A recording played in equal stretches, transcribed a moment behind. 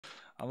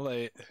I'm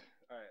late.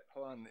 All right,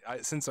 hold on.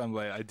 Since I'm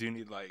late, I do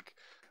need like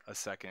a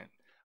second.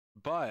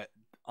 But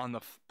on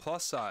the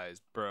plus side,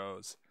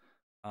 bros,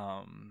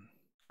 um,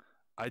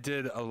 I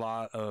did a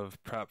lot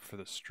of prep for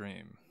the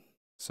stream.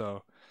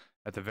 So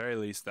at the very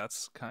least,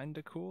 that's kind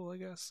of cool, I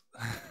guess.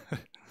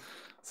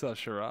 What's up,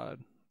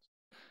 Sherrod?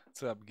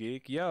 What's up,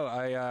 geek? Yo,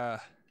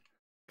 I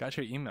got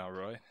your email,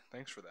 Roy.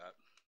 Thanks for that.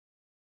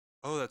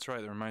 Oh, that's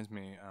right. That reminds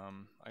me.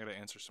 I gotta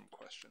answer some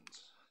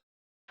questions.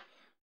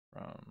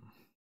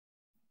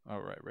 Oh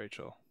right,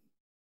 Rachel.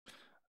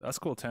 That's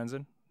cool,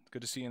 Tenzin.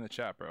 Good to see you in the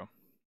chat, bro.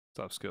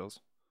 What's up, Skills?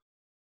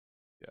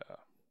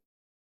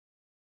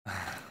 Yeah.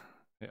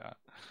 Yeah.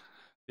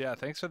 Yeah,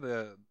 thanks for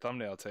the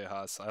thumbnail,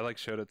 Tejas. I like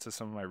showed it to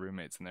some of my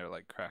roommates and they're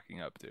like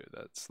cracking up, dude.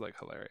 That's like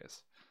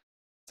hilarious.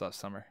 What's up,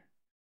 Summer?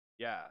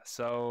 Yeah,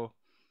 so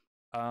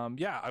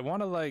yeah, I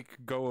want to like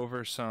go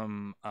over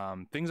some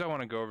things I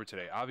want to go over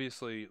today.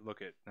 Obviously,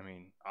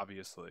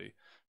 obviously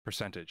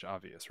percentage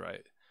obvious,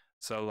 right?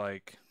 So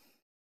like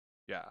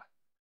yeah.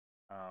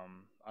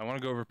 I want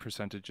to go over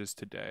percentages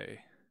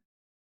today.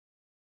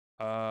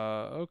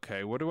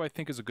 Okay, what do I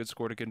think is a good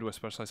score to get into a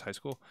specialized high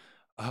school?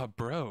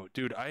 Bro,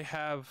 dude, I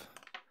have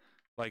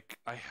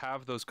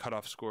those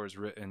cutoff scores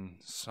written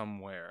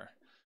somewhere.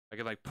 I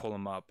could like pull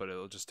them up, but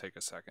it'll just take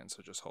a second,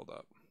 so just hold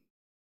up.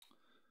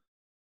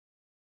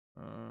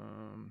 Where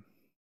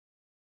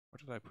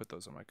did I put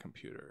those on my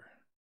computer?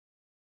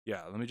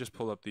 Yeah, let me just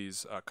pull up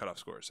these cutoff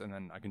scores, and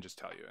then I can just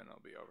tell you, and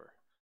it'll be over.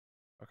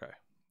 Okay.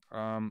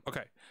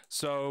 Okay,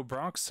 so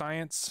Bronx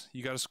Science,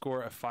 you got a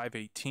score of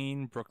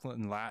 518.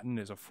 Brooklyn Latin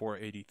is a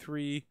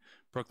 483.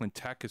 Brooklyn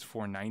Tech is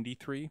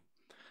 493.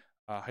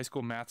 High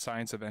School Math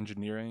Science of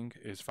Engineering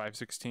is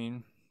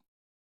 516.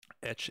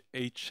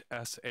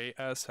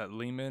 SHSAT at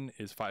Lehman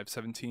is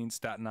 517.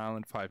 Staten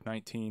Island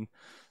 519.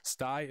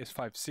 STI is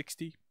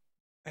 560.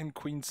 And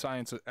Queen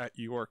Science at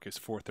York is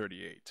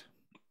 438.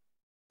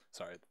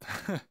 Sorry.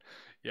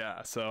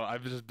 Yeah, so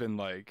I've just been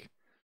like,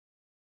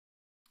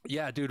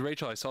 yeah, dude,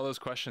 Rachel, I saw those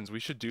questions. We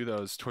should do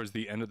those towards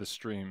the end of the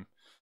stream.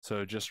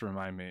 So just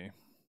remind me.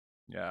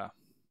 Yeah.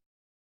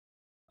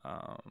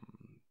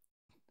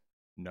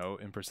 No,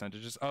 in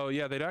percentages. Oh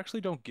yeah, they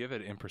actually don't give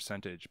it in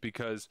percentage,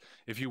 because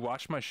if you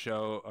watch my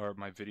show or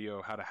my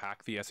video, how to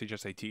hack the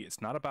SHSAT,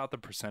 it's not about the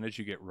percentage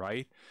you get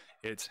right.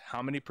 It's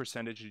how many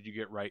percentage did you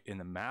get right in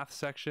the math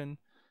section,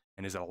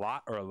 and is it a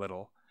lot or a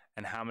little?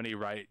 And how many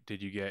right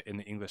did you get in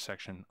the English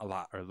section, a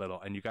lot or a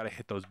little? And you got to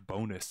hit those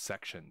bonus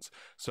sections.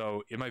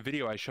 So in my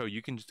video, I show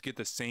you can just get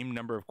the same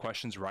number of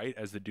questions right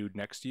as the dude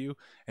next to you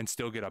and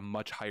still get a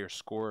much higher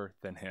score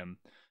than him,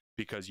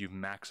 because you've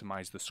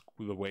maximized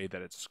the way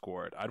that it's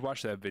scored. I'd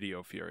watch that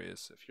video,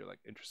 Furious, if you're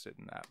like interested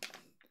in that.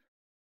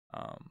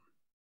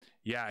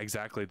 Yeah,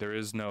 exactly. There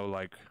is no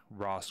like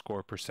raw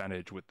score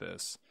percentage with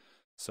this.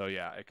 So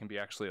yeah, it can be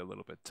actually a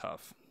little bit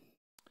tough.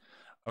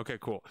 Okay,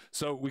 cool.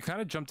 So we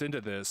kind of jumped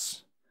into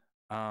this.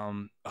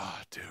 Oh,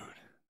 dude,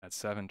 that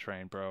 7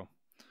 train, bro.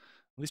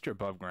 At least you're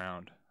above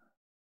ground.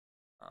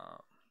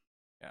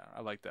 Yeah, I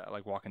like that. I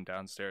like walking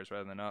downstairs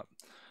rather than up.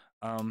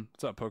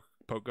 What's up,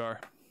 Pokegar?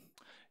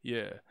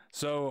 Yeah,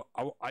 so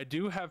I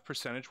do have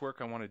percentage work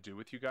I want to do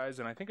with you guys,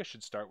 and I think I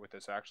should start with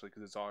this actually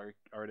because it's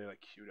already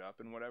like queued up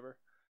and whatever.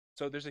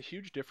 So there's a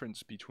huge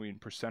difference between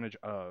percentage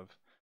of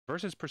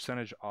versus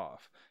percentage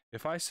off.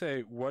 If I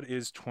say what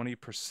is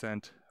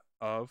 20%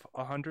 of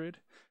 100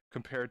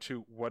 compared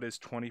to what is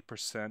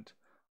 20%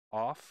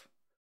 off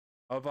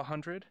of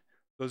 100,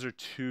 those are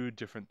two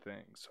different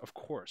things, of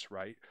course,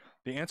 right?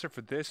 The answer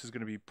for this is going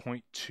to be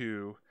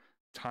 0.2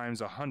 times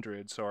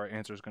 100, so our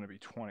answer is going to be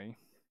 20.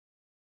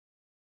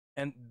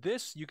 And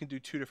this you can do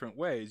two different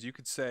ways. You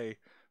could say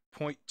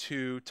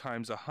 0.2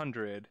 times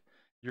 100,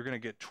 you're going to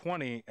get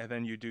 20, and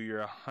then you do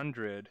your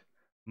 100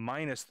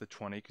 minus the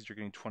 20 because you're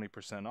getting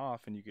 20%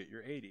 off, and you get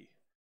your 80.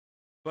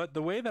 But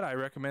the way that I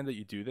recommend that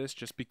you do this,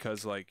 just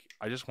because like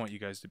I just want you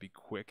guys to be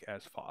quick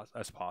as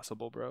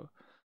possible, bro.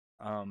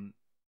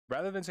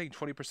 Rather than saying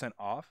 20%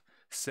 off,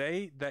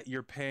 say that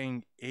you're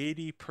paying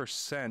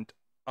 80%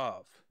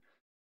 of.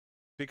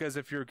 Because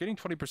if you're getting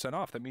 20%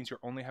 off, that means you're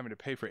only having to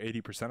pay for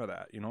 80% of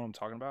that. You know what I'm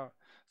talking about?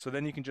 So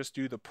then you can just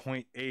do the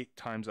 0.8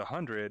 times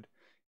 100,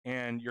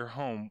 and you're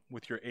home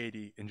with your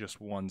 80 in just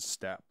one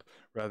step,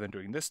 rather than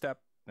doing this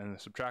step, then the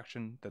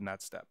subtraction, then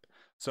that step.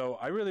 So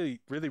I really,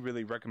 really,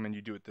 really recommend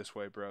you do it this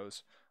way,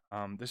 bros.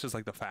 This is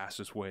like the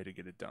fastest way to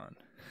get it done.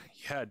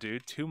 Yeah,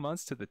 dude, 2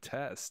 months to the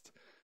test.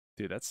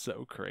 Dude, that's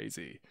so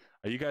crazy.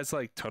 Are you guys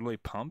like totally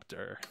pumped,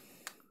 or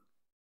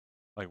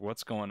like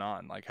what's going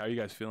on? Like, how are you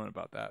guys feeling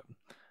about that?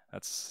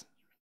 That's,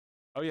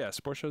 oh yeah,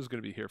 Sports Show is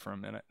going to be here for a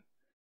minute.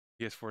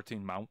 He has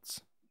 14 months.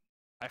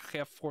 I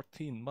have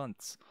 14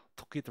 months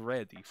to get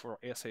ready for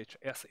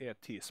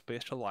SHSAT,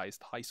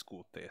 Specialized High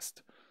School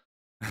Test.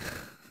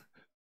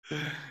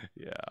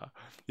 Yeah.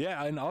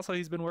 Yeah, and also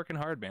he's been working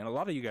hard, man. A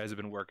lot of you guys have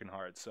been working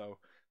hard, so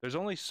there's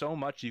only so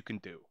much you can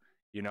do.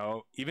 You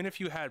know, even if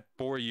you had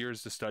 4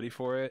 years to study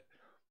for it,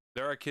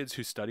 there are kids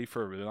who study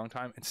for a really long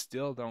time and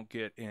still don't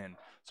get in.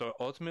 So it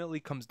ultimately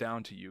comes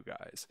down to you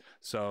guys.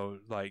 So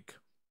like,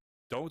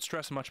 don't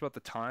stress much about the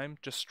time,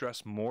 just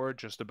stress more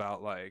just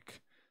about like,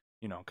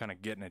 you know, kind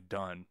of getting it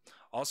done.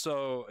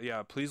 Also,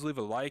 yeah, please leave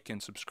a like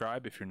and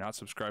subscribe if you're not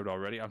subscribed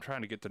already. I'm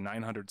trying to get to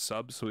 900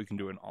 subs so we can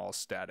do an all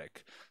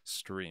static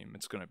stream.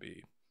 It's gonna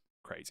be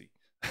crazy.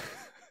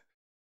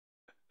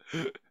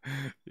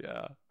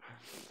 Yeah.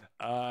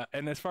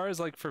 And as far as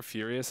like for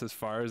Furious, as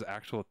far as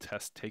actual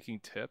test taking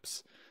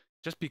tips,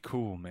 just be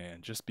cool, man.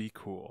 Just be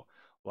cool.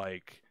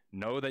 Like,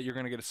 know that you're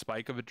gonna get a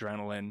spike of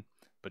adrenaline,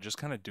 but just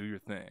kind of do your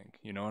thing.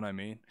 You know what I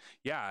mean?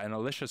 Yeah. And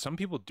Alicia, some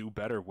people do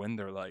better when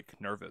they're like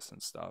nervous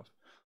and stuff.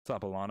 What's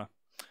up, Alana?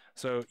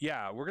 So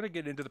yeah, we're gonna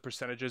get into the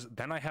percentages.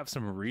 Then I have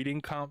some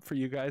reading comp for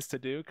you guys to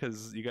do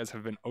because you guys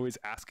have been always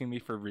asking me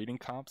for reading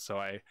comp. So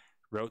I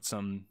wrote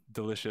some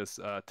delicious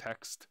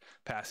text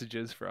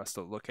passages for us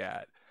to look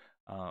at.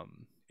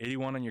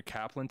 81 on your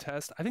Kaplan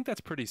test. I think that's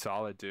pretty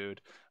solid,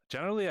 dude.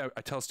 Generally,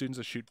 I tell students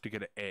to shoot to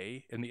get an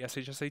A in the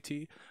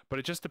SHSAT, but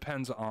it just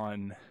depends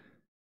on,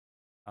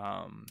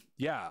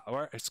 yeah,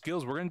 our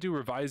skills. We're gonna do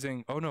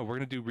revising. Oh no, we're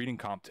gonna do reading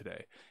comp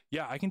today.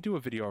 Yeah, I can do a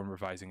video on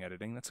revising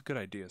editing. That's a good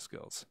idea,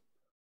 skills.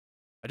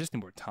 I just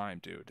need more time,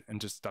 dude,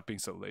 and just stop being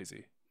so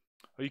lazy.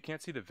 Oh, you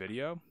can't see the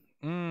video?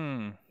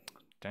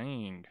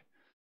 Dang.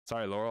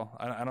 Sorry, Laurel.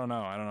 I don't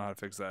know. I don't know how to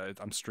fix that.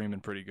 I'm streaming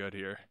pretty good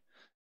here.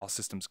 All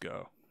systems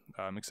go.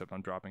 Except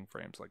I'm dropping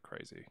frames like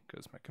crazy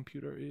because my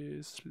computer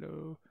is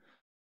slow.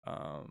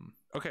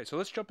 Okay, so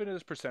let's jump into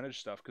this percentage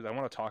stuff because I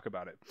want to talk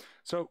about it.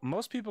 So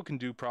most people can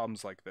do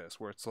problems like this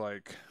where it's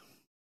like,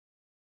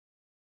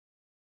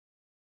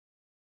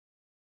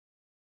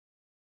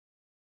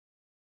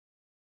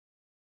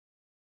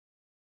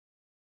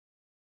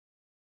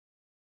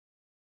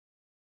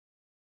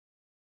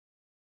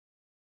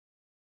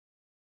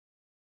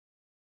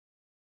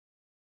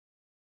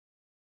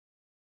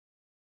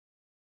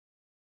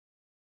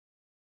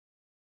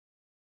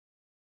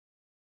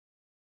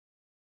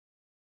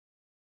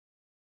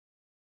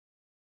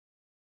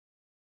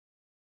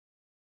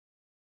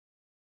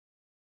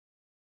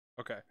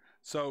 okay,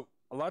 so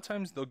a lot of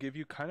times they'll give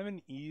you kind of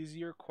an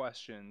easier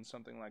question,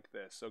 something like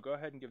this. So go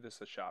ahead and give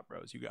this a shot,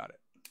 bros. You got it.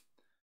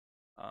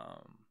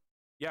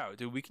 Yeah,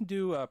 dude, we can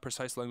do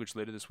precise language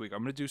later this week.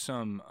 I'm gonna do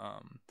some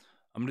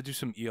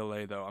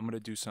ELA though. I'm gonna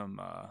do some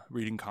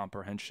reading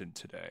comprehension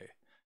today.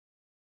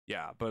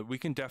 Yeah, but we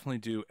can definitely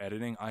do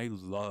editing. I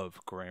love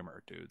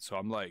grammar, dude. So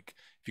I'm like,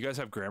 if you guys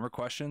have grammar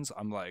questions,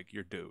 I'm like,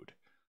 your dude.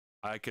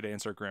 I could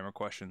answer grammar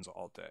questions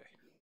all day.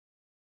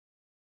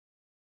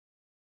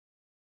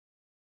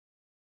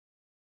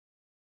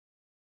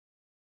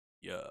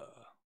 Yeah.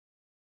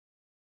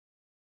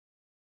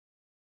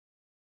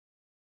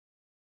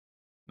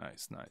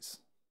 Nice, nice.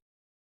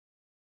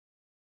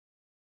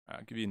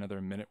 I'll give you another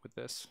minute with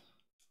this.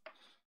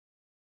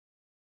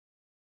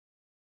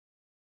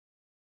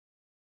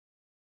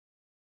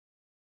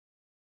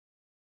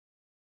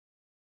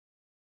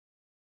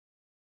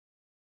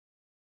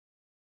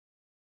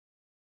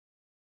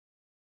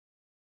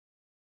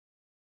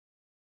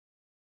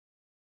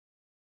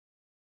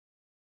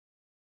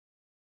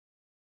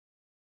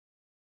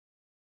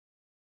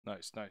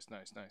 Nice, nice,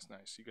 nice, nice,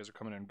 nice. You guys are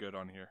coming in good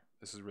on here.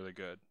 This is really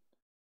good.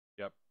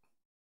 Yep.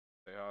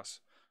 Tejas.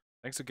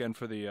 Thanks again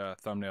for the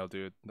thumbnail,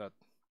 dude. That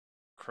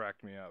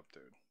cracked me up,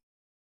 dude.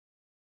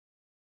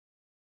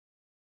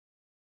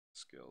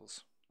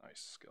 Skills. Nice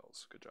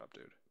skills. Good job,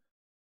 dude.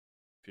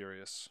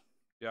 Furious.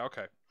 Yeah,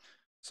 okay.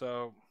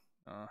 So,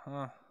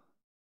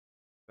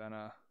 then,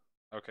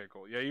 okay,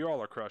 cool. Yeah, you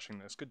all are crushing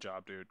this. Good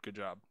job, dude. Good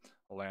job.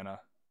 Alana.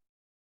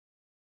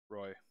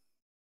 Roy.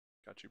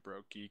 Got you,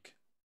 bro. Geek.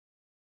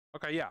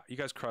 Okay, yeah, you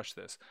guys crushed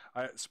this.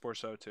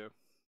 Sportso too.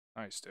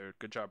 Nice, dude.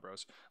 Good job,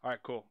 bros. All right,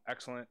 cool.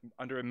 Excellent.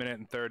 Under a minute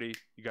and 30.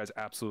 You guys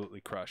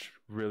absolutely crush.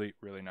 Really,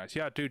 really nice.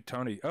 Yeah, dude,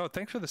 Tony. Oh,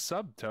 thanks for the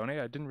sub, Tony.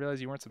 I didn't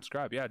realize you weren't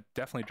subscribed. Yeah,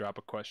 definitely drop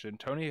a question.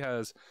 Tony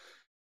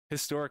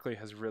historically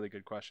has really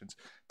good questions.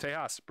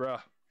 Tejas,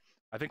 bruh.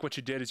 I think what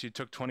you did is you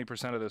took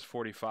 20% of this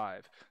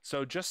 45.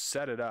 So just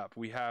set it up.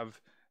 We have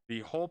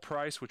the whole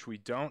price, which we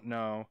don't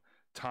know,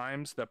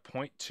 times the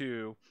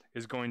 0.2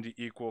 is going to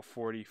equal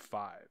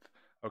 45.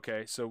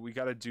 Okay, so we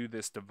got to do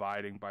this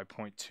dividing by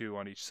 0.2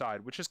 on each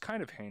side, which is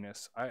kind of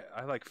heinous.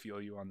 I like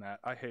feel you on that.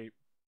 I hate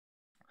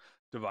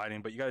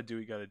dividing, but you got to do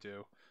what you got to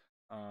do.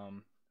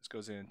 This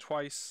goes in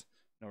twice,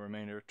 no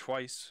remainder,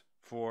 twice,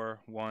 4,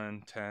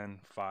 1, 10,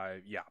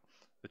 5. Yeah,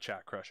 the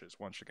chat crushes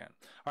once again.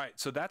 All right,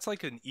 so that's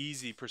like an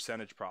easy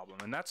percentage problem,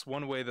 and that's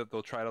one way that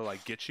they'll try to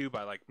like get you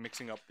by like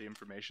mixing up the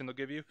information they'll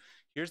give you.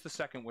 Here's the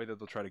second way that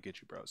they'll try to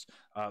get you, bros.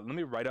 Let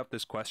me write up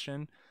this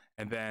question,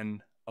 and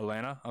then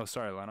Alana. Oh,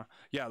 sorry, Alana.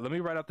 Yeah, let me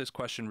write out this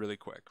question really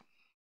quick.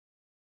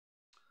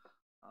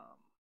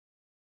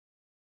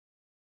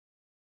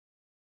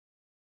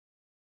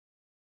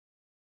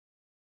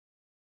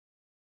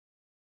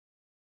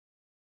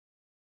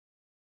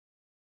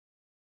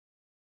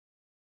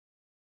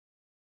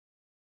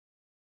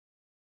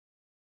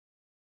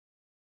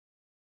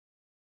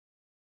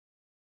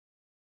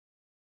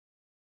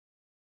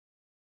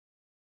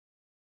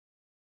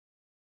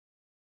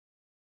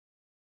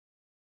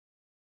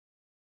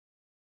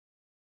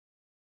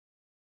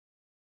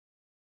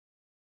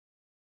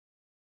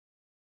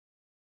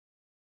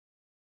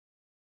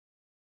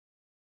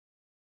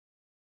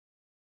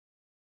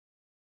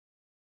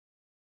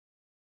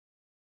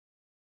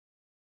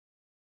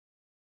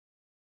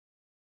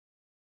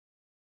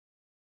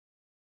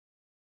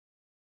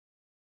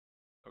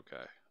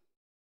 Okay.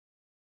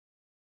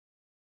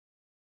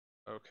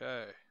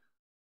 Okay.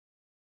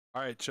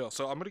 All right, chill.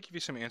 So I'm gonna give you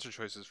some answer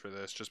choices for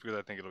this, just because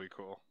I think it'll be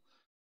cool.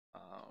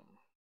 Um,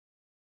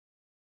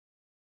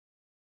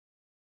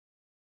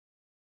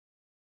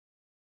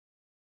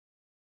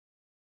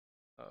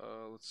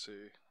 let's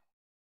see.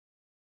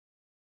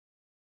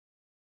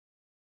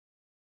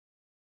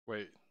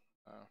 Wait.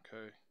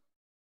 Okay.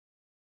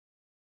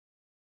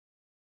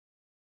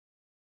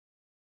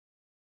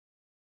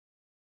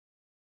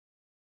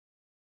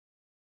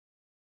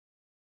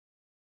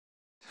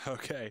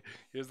 Okay.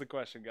 Here's the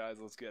question, guys.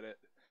 Let's get it.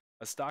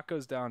 A stock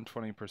goes down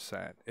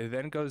 20%. It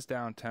then goes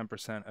down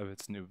 10% of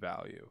its new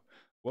value.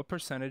 What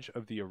percentage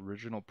of the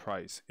original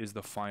price is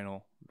the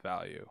final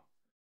value?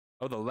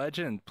 Oh, the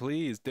legend,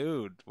 please,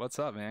 dude. What's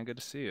up, man? Good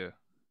to see you.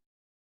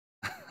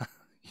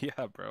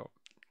 Yeah, bro.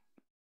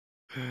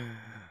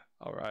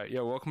 All right.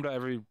 Yeah, welcome to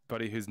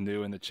everybody who's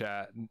new in the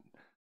chat.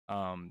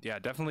 Yeah,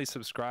 definitely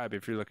subscribe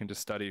if you're looking to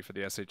study for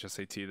the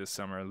SHSAT this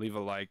summer. Leave a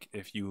like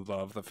if you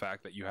love the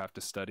fact that you have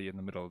to study in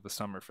the middle of the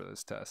summer for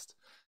this test.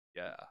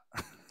 Yeah.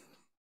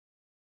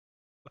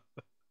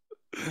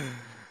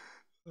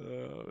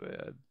 Oh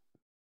man.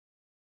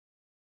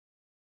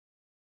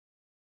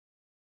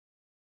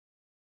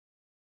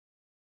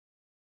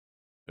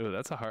 Ooh,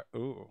 that's a hard.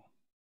 Ooh,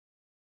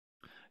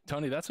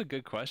 Tony, that's a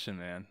good question,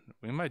 man.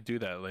 We might do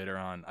that later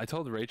on. I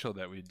told Rachel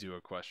that we'd do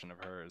a question of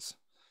hers.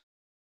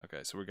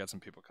 Okay, so we got some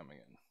people coming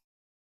in.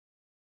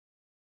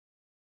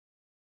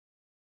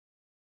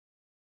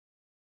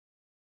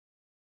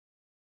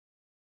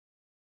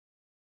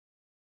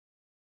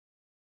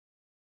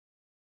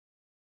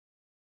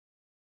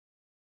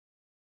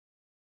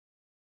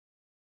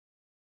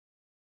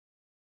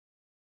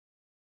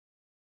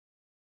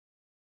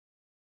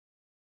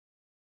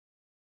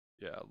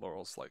 Yeah,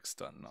 Laurel's like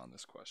stunning on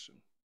this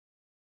question.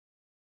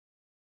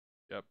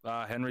 Yep.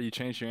 Henry, you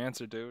changed your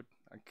answer, dude.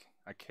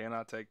 I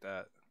cannot take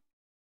that.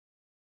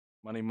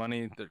 Money,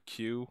 money, the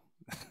Q.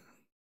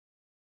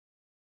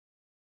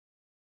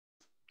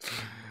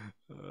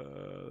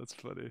 That's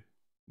funny.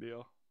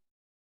 Neil.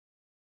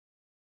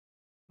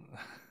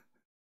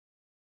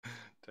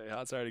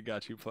 Tejas already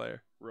got you,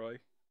 player. Roy.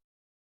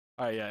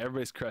 All right, yeah,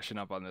 everybody's crushing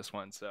up on this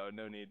one, so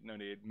no need, no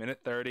need.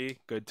 Minute 30,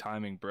 good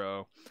timing,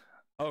 bro.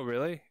 Oh,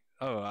 really?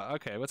 Oh,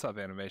 okay. What's up,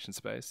 Animation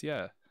Space?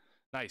 Yeah,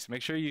 nice.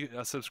 Make sure you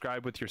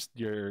subscribe with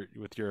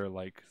your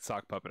like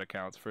sock puppet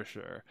accounts for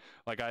sure.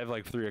 Like I have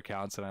like 3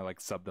 accounts and I like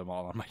sub them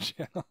all on my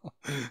channel.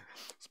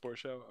 Sport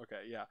show.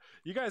 Okay, yeah.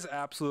 You guys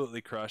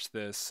absolutely crushed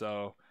this.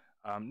 So,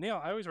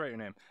 Neil, I always write your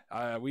name.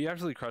 We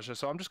absolutely crushed this.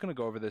 So I'm just gonna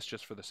go over this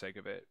just for the sake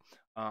of it.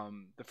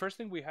 The first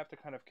thing we have to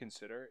kind of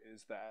consider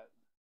is that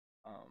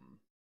um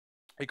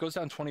it goes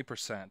down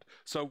 20%.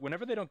 So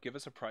whenever they don't give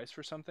us a price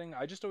for something,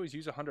 I just always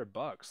use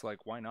 $100.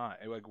 Like, why not?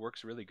 It like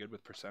works really good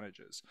with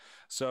percentages.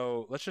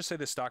 So let's just say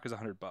the stock is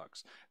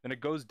 $100. Then it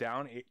goes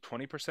down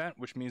 20%,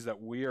 which means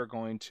that we are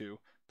going to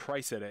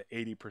price it at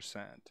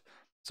 80%.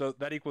 So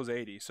that equals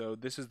 80. So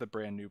this is the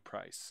brand new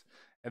price.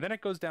 And then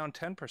it goes down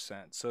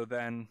 10%. So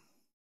then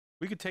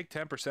we could take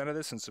 10% of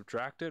this and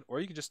subtract it, or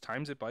you could just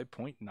times it by zero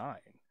point 0.9.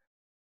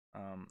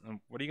 And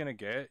what are you going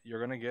to get? You're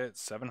going to get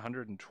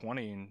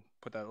 720 and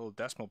put that little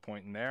decimal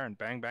point in there and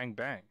bang, bang,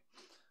 bang.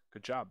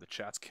 Good job. The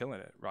chat's killing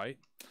it, right?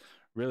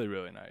 Really,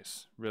 really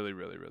nice. Really,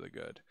 really, really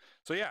good.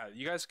 So yeah,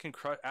 you guys can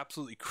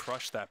absolutely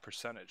crush that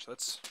percentage.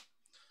 That's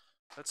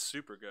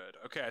super good.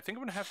 Okay, I think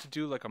I'm gonna have to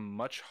do like a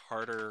much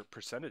harder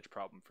percentage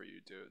problem for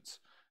you dudes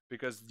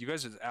because you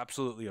guys have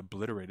absolutely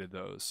obliterated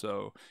those.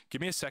 So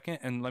give me a second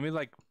and let me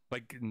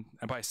and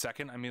by a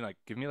second I mean like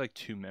give me like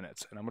 2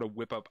 minutes and I'm gonna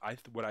whip up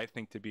what I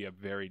think to be a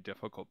very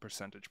difficult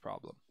percentage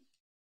problem.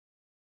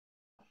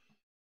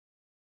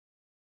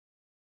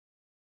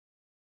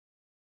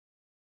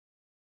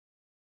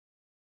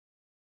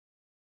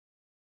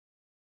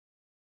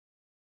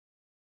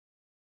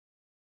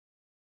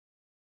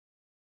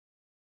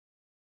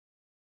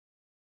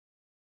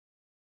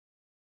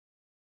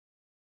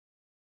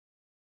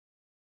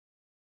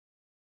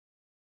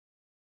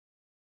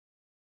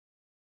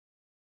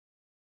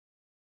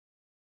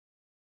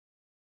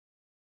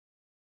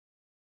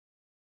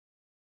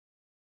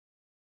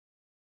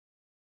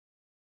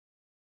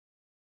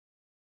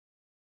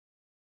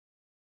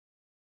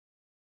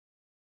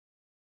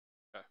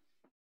 Okay.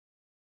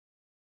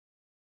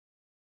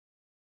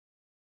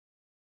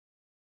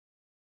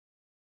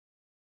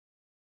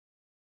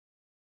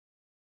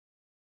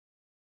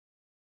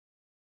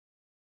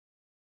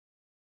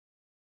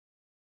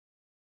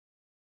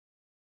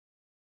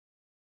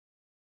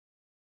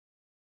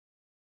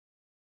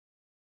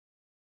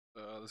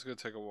 This is gonna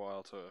take a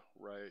while to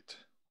write.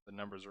 The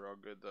numbers are all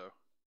good though.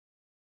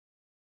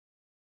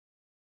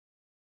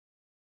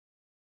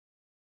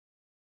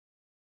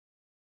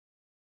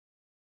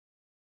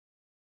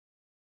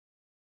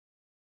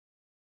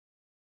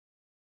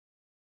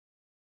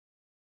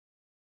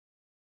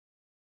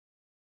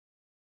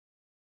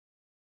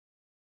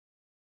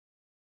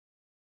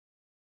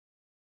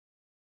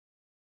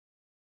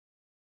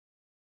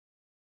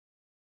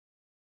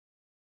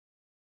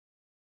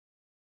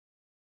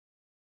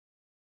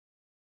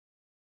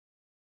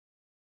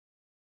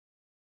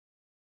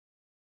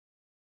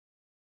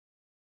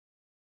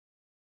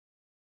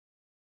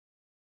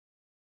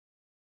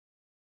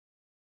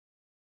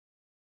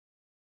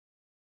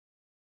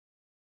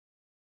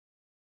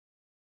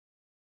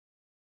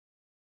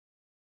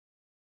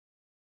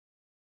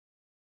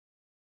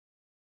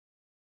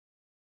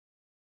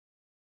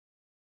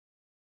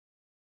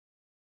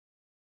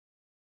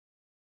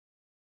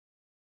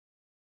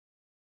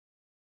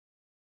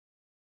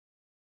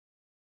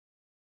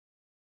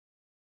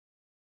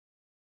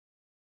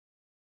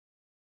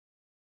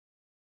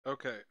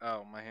 Okay.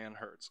 Oh, my hand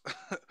hurts.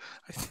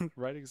 I'm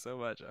writing so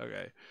much.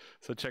 Okay.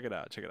 So check it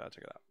out. Check it out.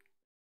 Check it out.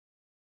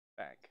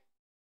 Back.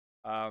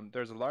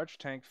 There's a large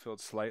tank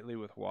filled slightly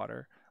with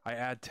water. I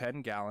add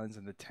 10 gallons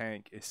and the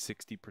tank is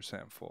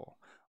 60% full.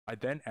 I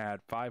then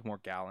add 5 more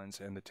gallons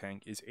and the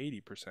tank is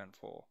 80%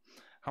 full.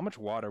 How much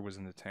water was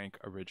in the tank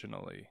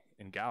originally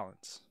in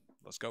gallons?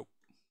 Let's go.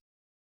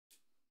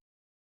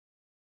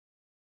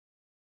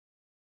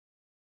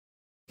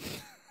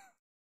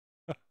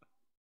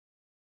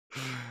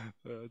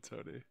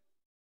 Tony.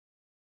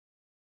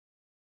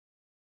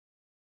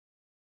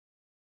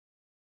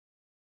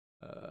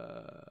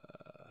 Uh,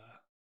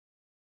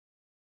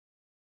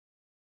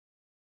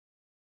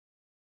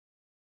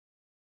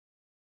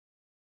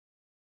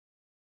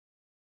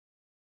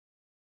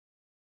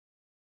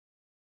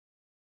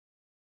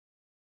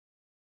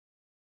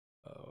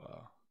 oh,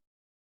 wow.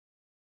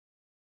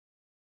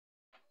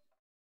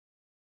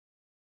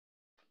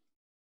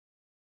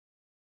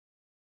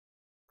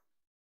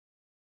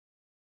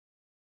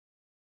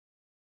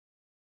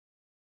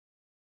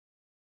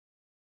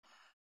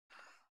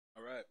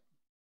 All right.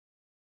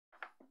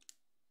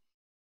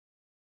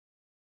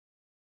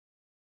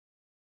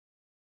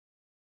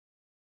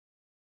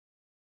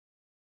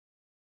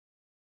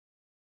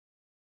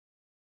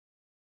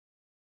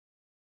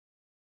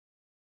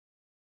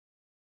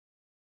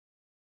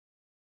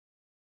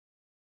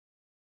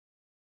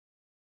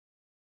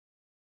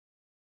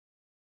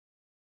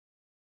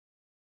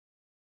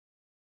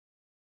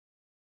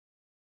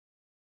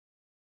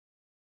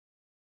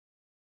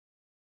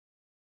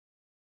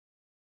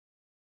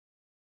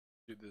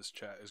 Dude, this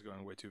chat is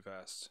going way too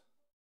fast.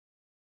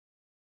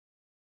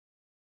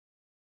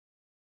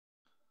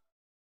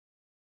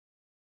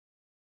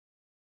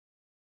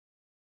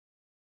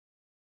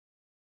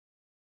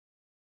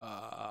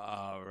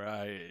 All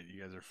right.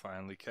 You guys are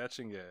finally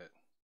catching it.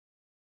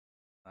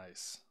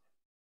 Nice.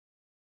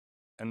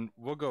 And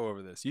we'll go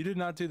over this. You did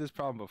not do this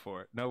problem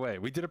before. No way.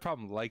 We did a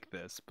problem like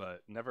this,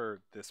 but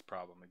never this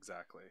problem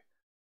exactly.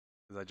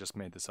 Because I just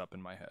made this up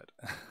in my head.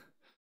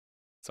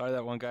 Sorry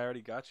that one guy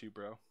already got you,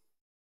 bro.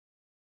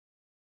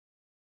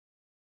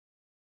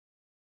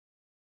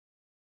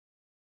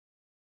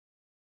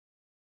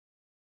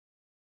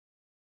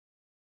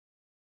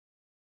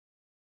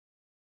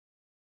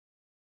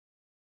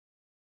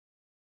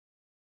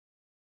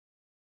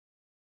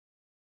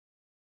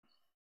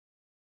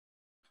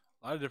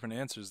 A lot of different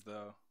answers,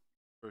 though.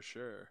 For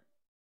sure.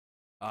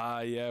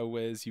 Ah, yeah,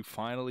 Wiz, you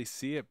finally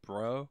see it,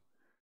 bro.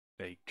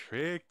 They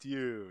tricked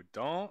you.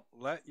 Don't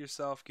let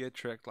yourself get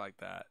tricked like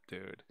that,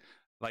 dude.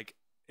 Like,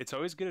 it's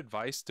always good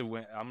advice to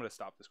win. I'm gonna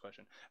stop this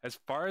question. As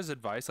far as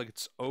advice, like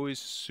it's always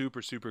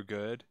super, super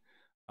good.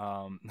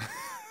 Um,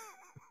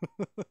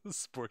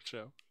 Sports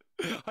show.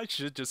 I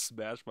should just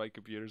smash my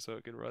computer so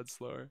it can run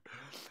slower.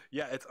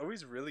 Yeah, it's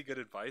always really good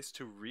advice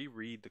to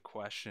reread the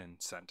question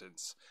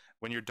sentence.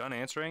 When you're done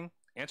answering,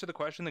 answer the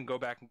question, then go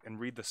back and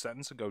read the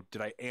sentence and go,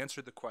 did I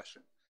answer the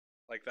question?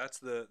 Like that's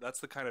the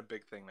kind of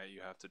big thing that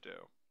you have to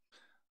do.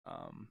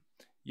 Um,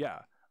 yeah.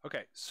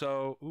 Okay.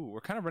 So,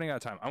 we're kind of running out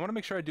of time. I want to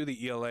make sure I do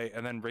the ELA,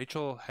 and then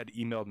Rachel had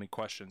emailed me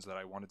questions that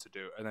I wanted to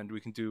do, and then we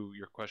can do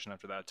your question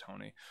after that,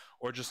 Tony,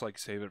 or just like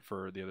save it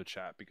for the other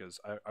chat because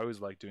I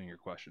always like doing your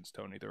questions,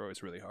 Tony. They're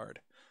always really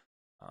hard.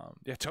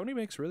 Yeah, Tony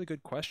makes really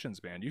good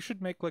questions, man. You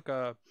should make like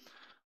a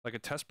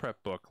test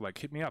prep book. Like,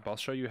 hit me up. I'll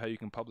show you how you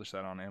can publish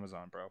that on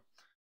Amazon, bro.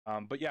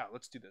 But yeah,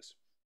 let's do this.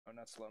 Oh,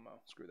 not slow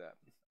mo. Screw that.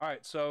 All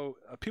right. So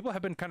people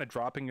have been kind of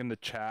dropping in the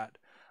chat.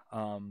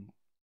 Um,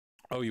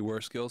 oh, you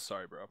were skills.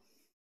 Sorry, bro.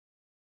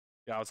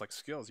 Yeah, I was like,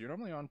 skills. You're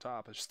normally on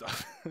top of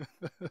stuff.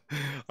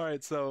 All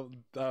right. So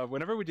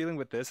whenever we're dealing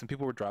with this, and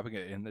people were dropping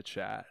it in the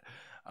chat,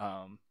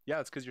 yeah,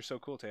 it's because you're so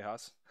cool,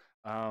 Tejas.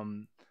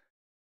 Um,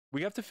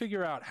 we have to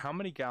figure out how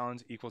many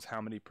gallons equals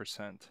how many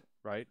percent,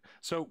 right?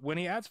 So when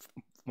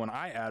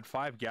I add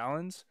 5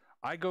 gallons,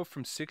 I go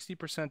from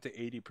 60% to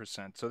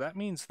 80%. So that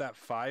means that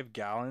 5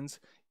 gallons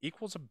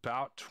equals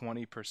about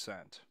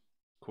 20%.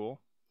 Cool.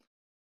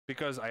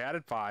 Because I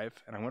added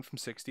 5 and I went from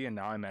 60 and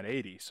now I'm at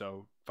 80.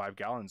 So 5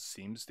 gallons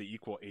seems to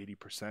equal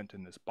 80%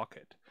 in this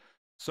bucket.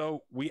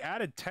 So we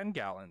added 10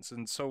 gallons.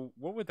 And so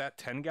what would that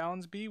 10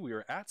 gallons be? We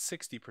were at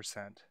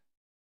 60%.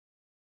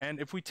 And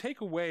if we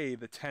take away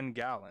the 10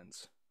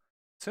 gallons,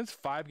 since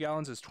 5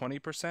 gallons is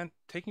 20%,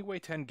 taking away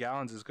 10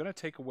 gallons is going to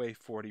take away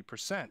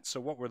 40%. So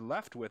what we're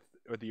left with,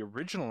 or the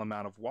original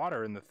amount of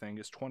water in the thing,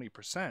 is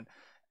 20%.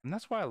 And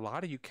that's why a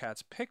lot of you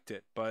cats picked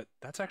it, but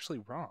that's actually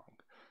wrong.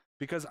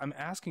 Because I'm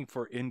asking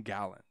for in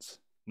gallons.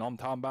 Know what I'm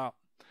talking about?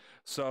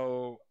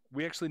 So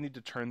we actually need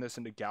to turn this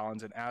into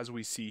gallons. And as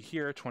we see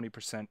here,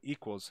 20%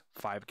 equals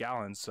 5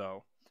 gallons.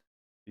 So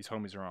these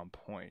homies are on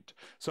point.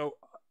 So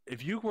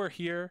if you were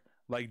here,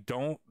 like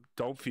don't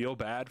feel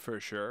bad for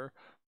sure,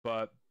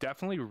 but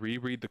definitely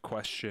reread the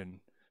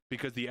question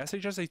because the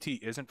SHSAT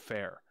isn't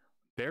fair.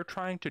 They're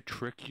trying to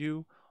trick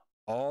you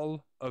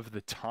all of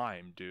the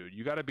time, dude.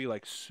 You got to be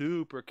like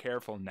super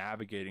careful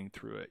navigating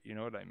through it. You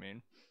know what I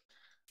mean?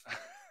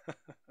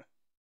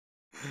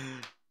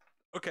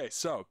 Okay,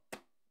 so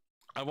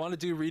I want to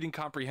do reading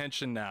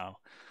comprehension now.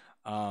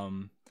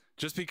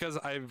 Just because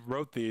I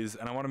wrote these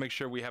and I want to make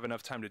sure we have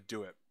enough time to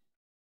do it.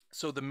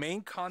 So the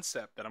main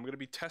concept that I'm going to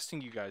be testing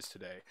you guys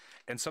today,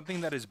 and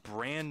something that is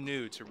brand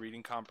new to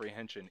reading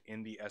comprehension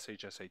in the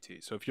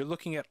SHSAT. So if you're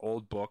looking at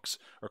old books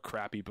or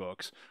crappy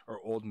books or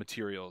old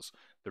materials,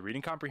 the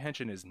reading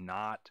comprehension is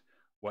not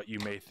what you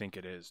may think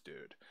it is,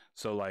 dude.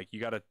 So like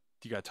you gotta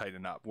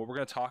tighten up. What we're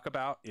gonna talk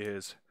about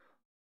is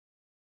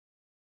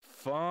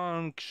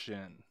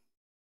function.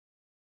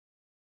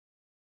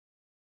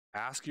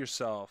 Ask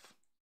yourself,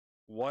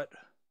 what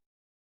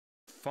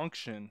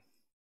function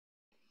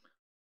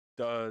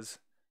does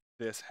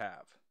this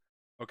have?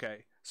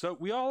 Okay, so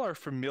we all are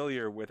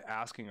familiar with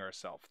asking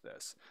ourselves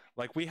this.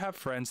 Like we have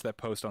friends that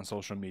post on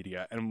social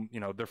media and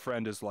their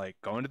friend is like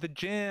going to the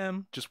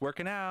gym, just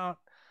working out.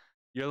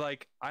 You're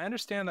like, I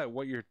understand that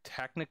what you're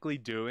technically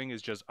doing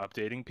is just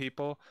updating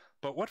people,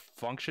 but what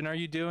function are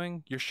you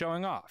doing? You're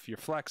showing off, you're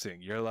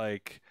flexing, you're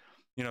like,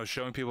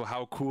 showing people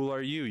how cool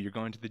are you, you're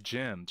going to the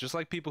gym. Just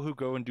like people who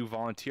go and do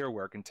volunteer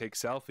work and take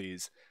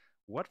selfies,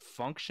 what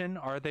function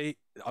are they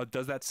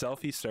does that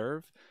selfie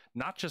serve?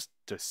 Not just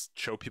to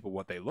show people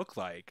what they look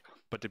like,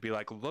 but to be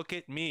like, look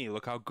at me,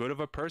 look how good of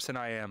a person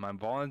I am, I'm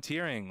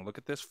volunteering, look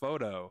at this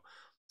photo.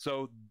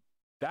 So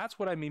that's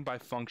what I mean by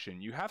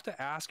function. You have to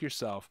ask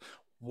yourself,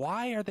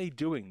 why are they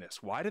doing this?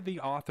 Why did the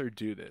author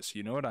do this?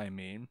 You know what I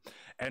mean?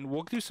 And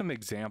we'll do some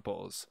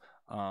examples,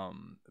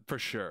 for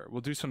sure.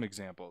 We'll do some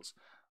examples,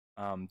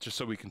 just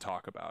so we can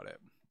talk about it.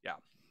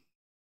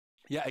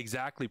 Yeah,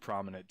 exactly,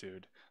 prominent,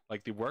 dude.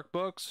 Like the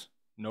workbooks,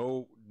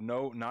 no,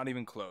 not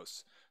even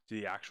close to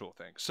the actual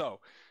thing. So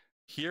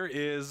here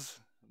is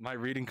my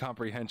reading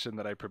comprehension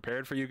that I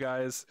prepared for you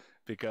guys,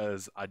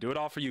 because I do it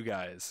all for you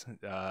guys.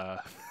 Okay.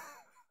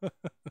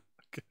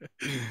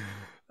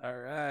 All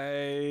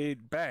right,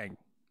 bang.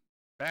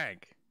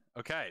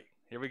 Okay,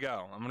 here we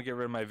go. I'm gonna get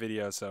rid of my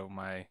video so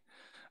my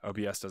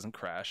OBS doesn't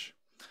crash.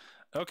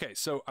 Okay,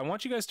 so I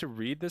want you guys to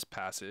read this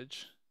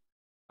passage.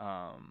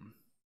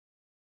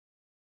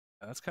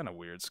 That's kind of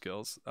weird,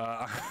 skills.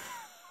 I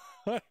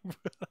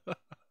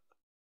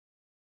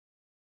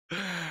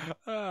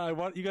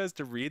want you guys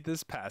to read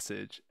this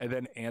passage and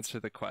then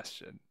answer the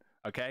question.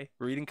 Okay,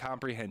 reading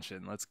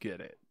comprehension. Let's get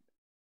it.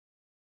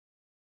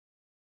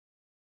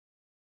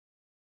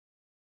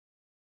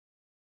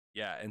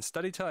 Yeah, and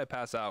Study Till I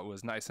Pass Out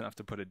was nice enough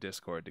to put a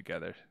Discord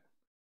together.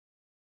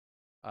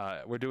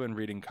 We're doing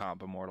reading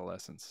comp, Immortal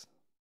Essence.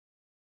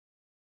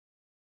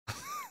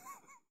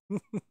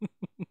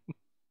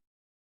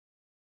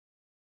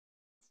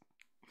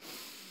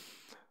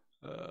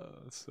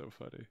 That's so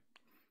funny.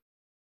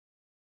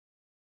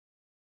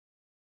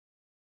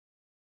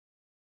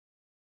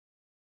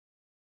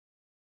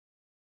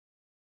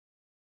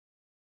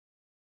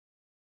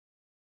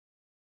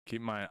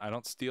 Keep in mind, I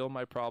don't steal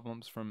my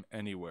problems from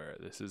anywhere.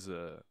 This is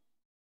a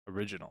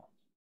original,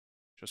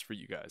 just for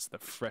you guys, the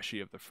freshie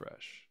of the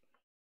fresh.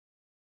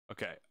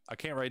 Okay, I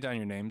can't write down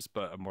your names,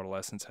 but Immortal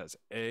Essence has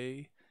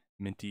A,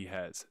 Minty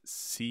has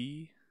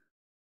C.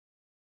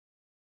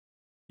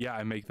 Yeah,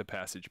 I make the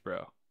passage,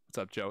 bro. What's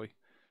up, Joey?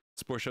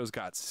 Sport Show's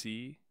got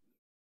C.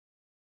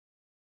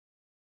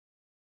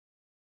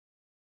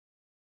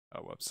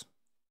 Oh, whoops.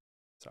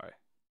 Sorry.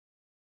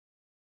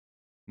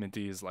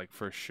 Minty is like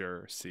for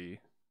sure C.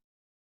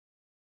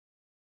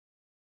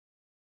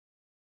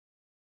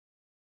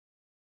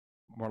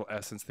 Mortal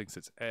Essence thinks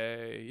it's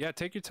A. Yeah,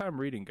 take your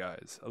time reading,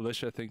 guys.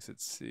 Alicia thinks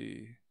it's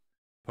C.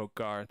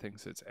 Pokar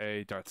thinks it's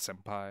A. Darth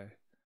Senpai.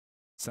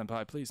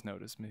 Senpai, please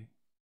notice me.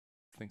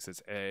 Thinks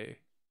it's A.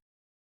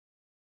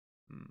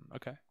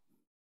 Okay.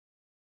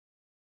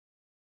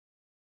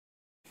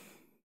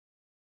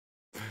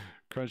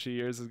 Crunchy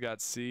Ears has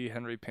got C.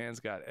 Henry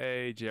Pan's got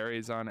A.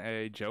 Jerry's on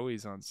A.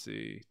 Joey's on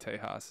C.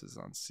 Tejas is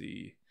on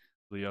C.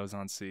 Leo's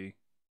on C.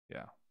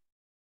 Yeah.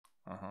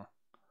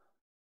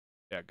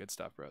 Yeah, good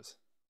stuff, bros.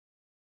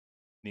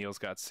 Neil's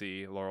got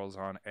C. Laurel's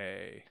on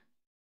A.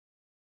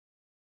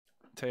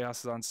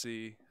 Tejas is on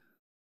C.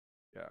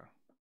 Yeah.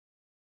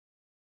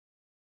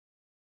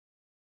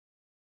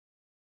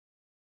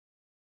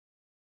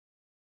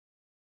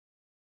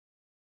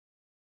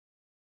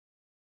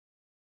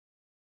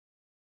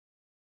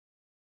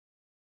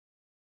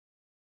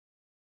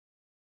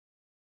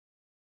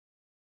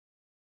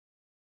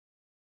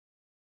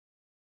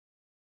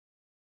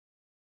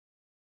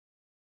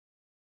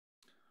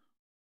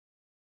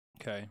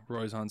 Okay,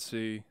 Roy's on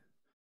C.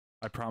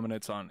 I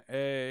Prominent's on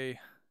A.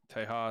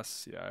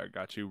 Tejas, yeah, I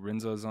got you.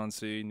 Rinzo's on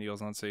C.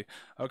 Neil's on C.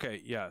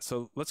 Okay, yeah,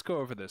 so let's go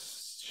over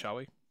this, shall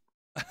we?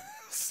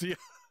 See.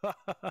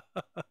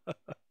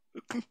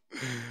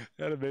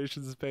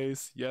 Animation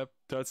space. Yep.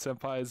 Darth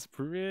Senpai is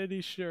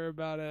pretty sure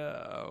about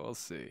it. We'll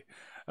see.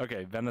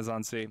 Okay, Vena's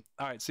on C.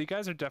 All right, so you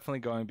guys are definitely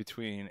going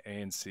between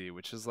A and C,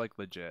 which is like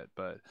legit,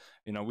 but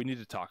we need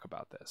to talk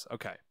about this.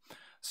 Okay.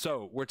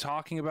 So we're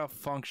talking about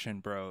function,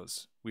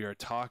 bros. We are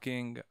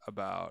talking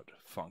about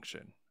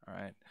function. All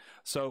right.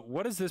 So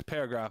what is this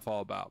paragraph all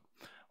about?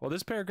 Well,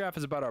 this paragraph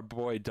is about our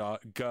boy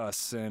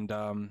Gus,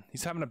 and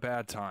he's having a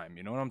bad time.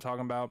 You know what I'm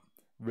talking about?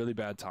 really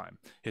bad time.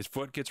 His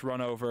foot gets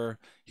run over.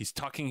 He's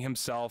tucking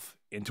himself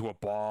into a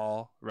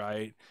ball,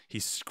 right?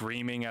 He's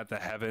screaming at the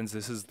heavens.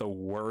 This is the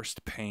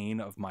worst pain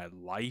of my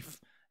life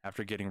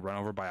after getting run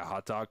over by a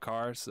hot dog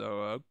car.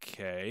 So,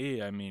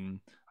 okay. I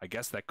mean, I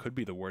guess that could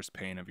be the worst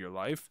pain of your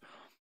life.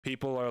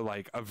 People are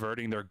like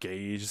averting their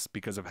gaze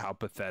because of how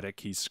pathetic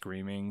he's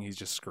screaming. He's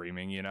just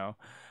screaming, you know.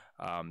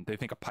 They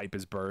think a pipe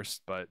is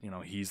burst, but you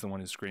know, he's the one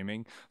who's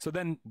screaming. So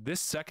then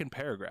this second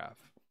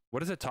paragraph, what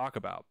does it talk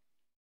about?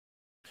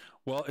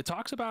 Well, it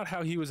talks about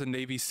how he was a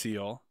Navy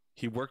SEAL.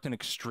 He worked in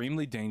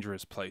extremely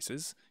dangerous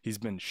places. He's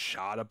been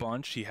shot a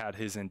bunch. He had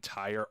his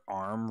entire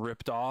arm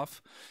ripped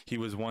off. He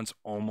was once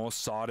almost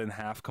sawed in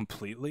half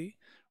completely,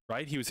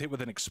 right? He was hit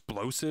with an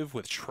explosive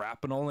with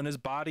shrapnel in his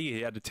body.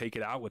 He had to take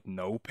it out with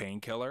no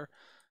painkiller.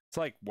 It's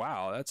like,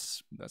 wow,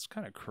 that's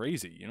kind of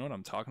crazy. You know what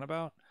I'm talking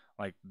about?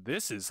 Like,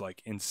 this is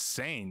like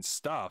insane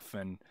stuff.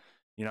 And,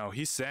 you know,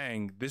 he's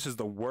saying this is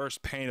the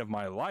worst pain of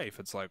my life.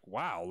 It's like,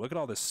 wow, look at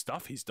all this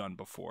stuff he's done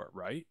before,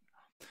 right?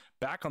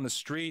 Back on the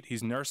street,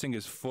 he's nursing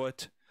his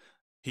foot.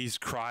 He's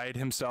cried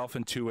himself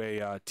into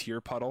a tear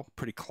puddle.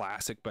 Pretty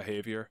classic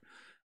behavior.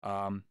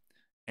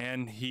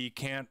 And he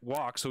can't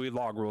walk, so he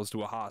log rolls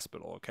to a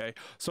hospital, okay?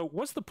 So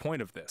what's the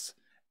point of this?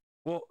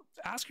 Well,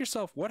 ask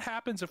yourself, what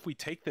happens if we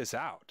take this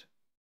out?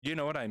 You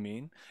know what I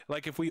mean?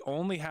 Like, if we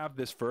only have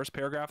this first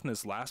paragraph and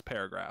this last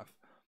paragraph,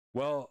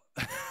 well,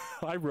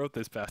 I wrote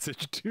this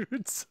passage,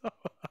 dude, so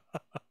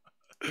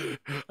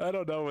I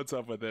don't know what's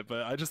up with it,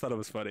 but I just thought it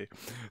was funny.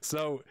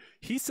 So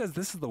he says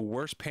this is the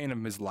worst pain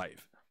of his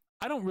life.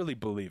 I don't really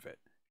believe it.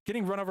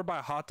 Getting run over by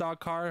a hot dog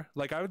car,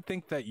 like, I would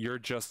think that you're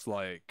just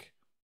like,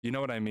 you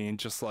know what I mean?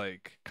 Just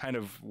like kind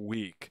of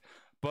weak.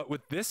 But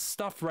with this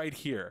stuff right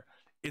here,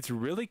 it's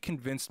really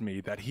convinced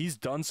me that he's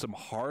done some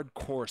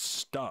hardcore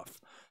stuff.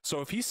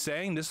 So if he's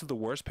saying this is the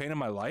worst pain of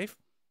my life,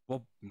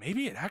 well,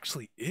 maybe it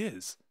actually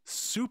is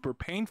super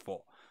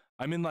painful.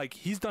 I mean, like,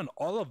 he's done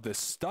all of this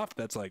stuff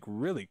that's like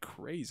really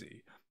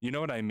crazy. You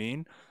know what I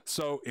mean?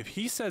 So if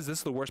he says this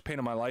is the worst pain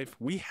of my life,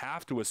 we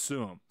have to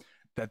assume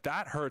that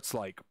that hurts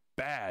like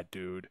bad,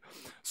 dude.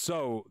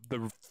 So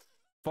the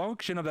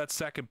function of that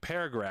second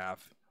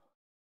paragraph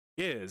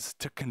is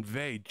to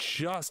convey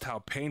just how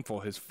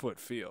painful his foot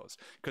feels.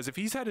 Because if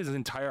he's had his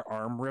entire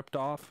arm ripped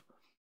off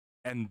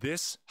and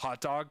this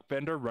hot dog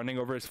vendor running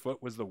over his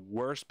foot was the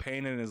worst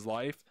pain in his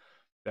life,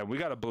 then we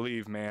got to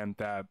believe, man,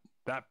 that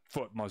that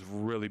foot must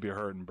really be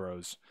hurting,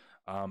 bros.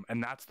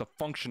 And that's the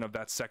function of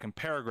that second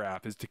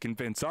paragraph, is to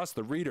convince us,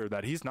 the reader,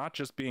 that he's not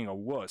just being a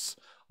wuss.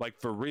 Like,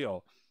 for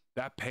real,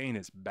 that pain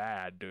is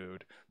bad,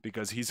 dude,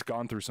 because he's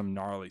gone through some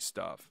gnarly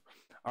stuff.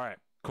 All right,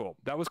 cool.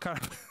 That was kind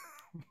of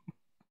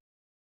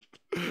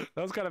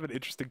that was kind of an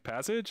interesting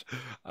passage.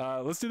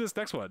 Let's do this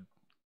next one.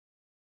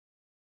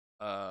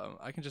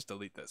 I can just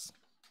delete this.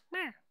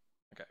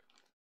 Okay.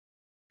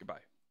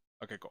 Goodbye.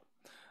 Okay, cool.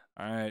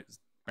 All right.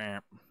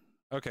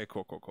 Okay,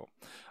 cool. All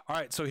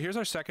right, so here's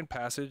our second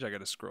passage. I got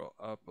to scroll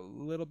up a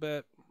little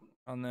bit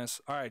on this.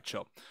 All right,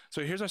 chill.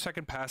 So here's our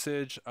second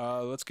passage.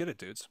 Let's get it,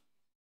 dudes.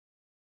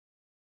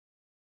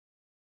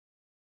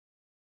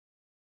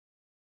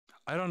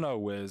 I don't know,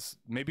 Wiz.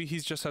 Maybe he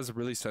just has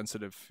really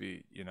sensitive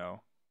feet, you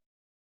know?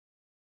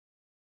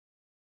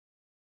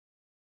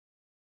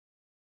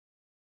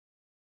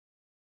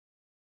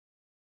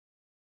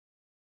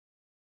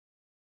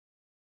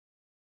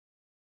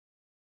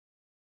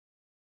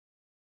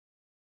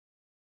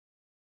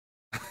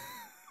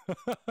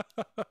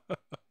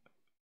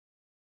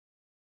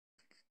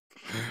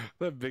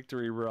 The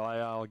victory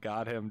royale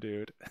got him,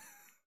 dude.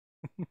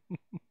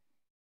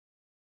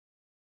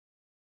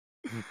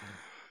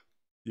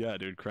 Yeah,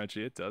 dude,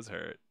 Crunchy, it does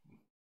hurt.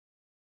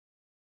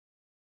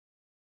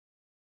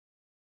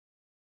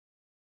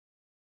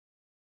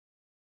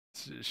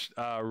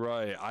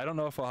 Roy, I don't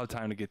know if I'll have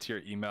time to get to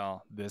your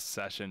email this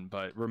session,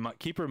 but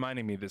keep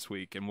reminding me this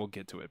week and we'll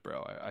get to it,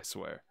 bro. I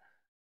swear.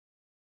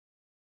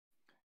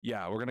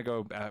 Yeah, we're going to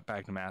go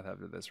back to math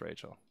after this,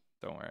 Rachel.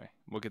 Don't worry.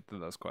 We'll get to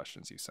those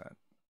questions you sent.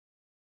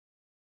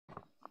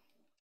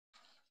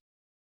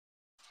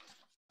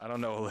 I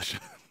don't know, Alicia.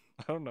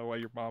 I don't know why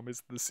your mom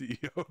is the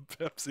CEO of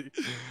Pepsi.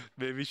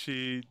 Maybe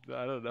she,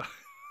 I don't know.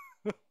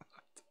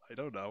 I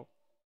don't know.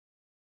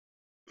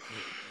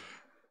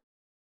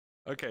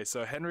 Okay,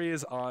 so Henry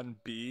is on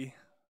B.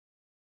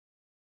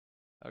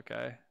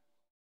 Okay.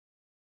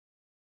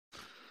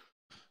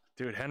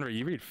 Dude, Henry,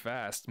 you read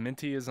fast.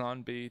 Minty is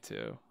on B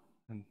too.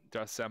 And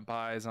Darth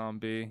Senpai is on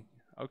B.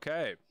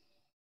 Okay.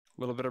 A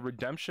little bit of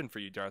redemption for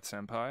you, Darth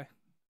Senpai.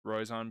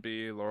 Roy's on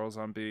B, Laurel's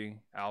on B,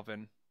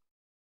 Alvin.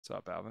 What's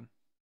up, Alvin?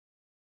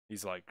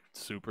 He's like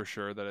super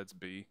sure that it's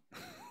B.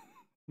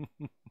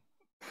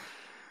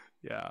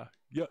 Yeah.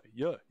 Get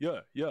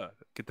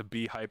the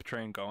B hype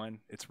train going.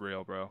 It's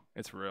real, bro.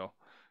 It's real.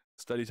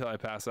 Study Till I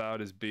Pass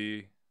Out is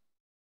B.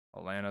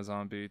 Alana's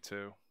on B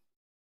too.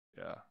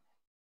 Yeah.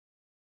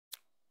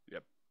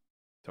 Yep.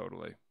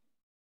 Totally.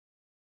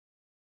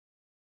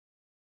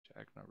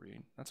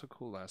 Jagnarine. That's a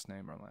cool last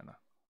name, Alana.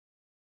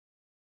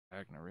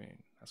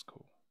 Jagnarine. That's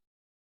cool.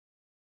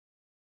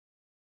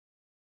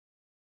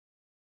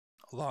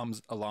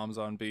 Alam's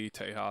on B.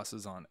 Tejas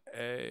is on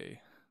A.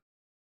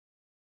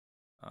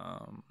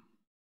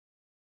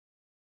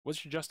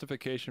 What's your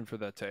justification for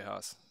that,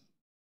 Tejas?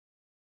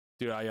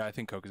 Dude, I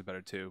think Coke is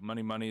better too.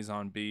 Money's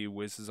on B.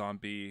 Wiz is on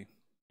B.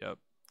 Yep.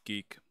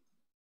 Geek.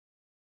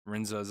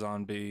 Rinza's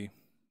on B.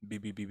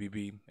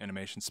 B.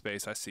 Animation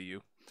Space. I see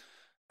you.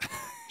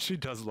 She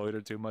does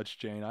loiter too much,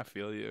 Jane. I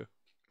feel you.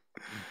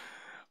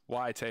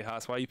 Why,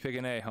 Tejas? Why you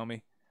picking A,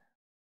 homie?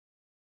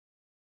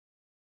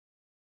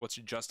 What's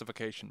your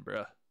justification,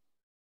 bruh?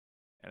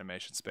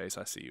 Animation Space.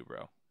 I see you,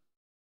 bro.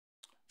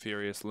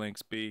 Furious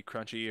Links B.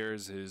 Crunchy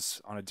Ears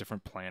is on a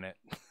different planet.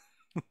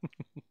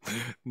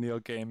 Neil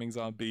Gaming's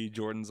on B.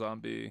 Jordan's on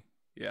B.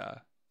 Yeah.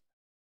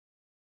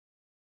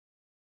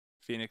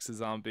 Phoenix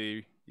is on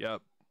B.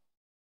 Yep.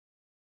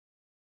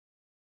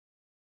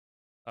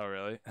 Oh,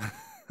 really?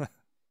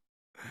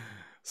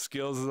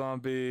 Skills is on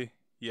B.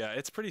 Yeah,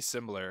 it's pretty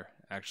similar,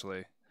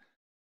 actually.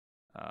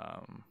 Yeah,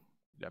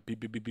 B.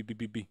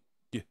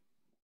 Yeah.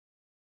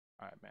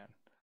 All right, man.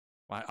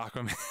 My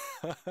Aquaman.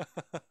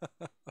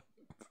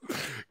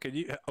 Can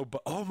you?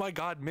 Oh my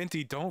God,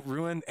 Minty! Don't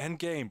ruin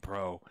Endgame,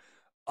 bro.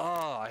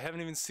 Oh, I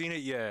haven't even seen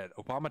it yet.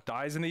 Obama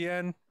dies in the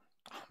end.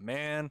 Oh,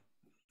 man.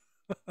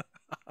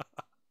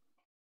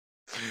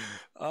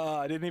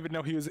 I didn't even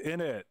know he was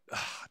in it.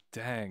 Oh,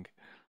 dang.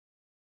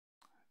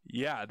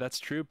 Yeah, that's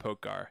true,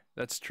 Pokar.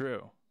 That's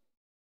true.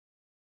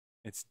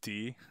 It's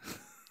D.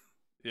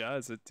 Yeah,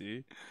 is it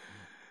D?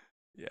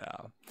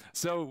 Yeah.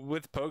 So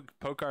with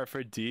Pokar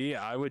for D,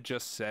 I would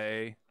just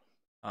say,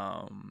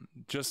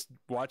 just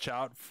watch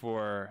out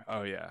for.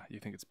 Oh yeah, you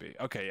think it's B?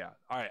 Okay, yeah.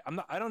 All right.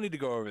 I don't need to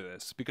go over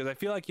this because I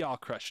feel like y'all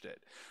crushed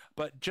it.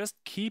 But just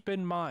keep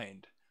in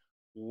mind,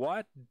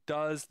 what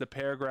does the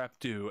paragraph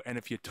do? And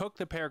if you took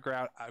the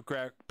paragraph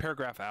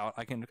out,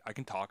 I can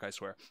talk, I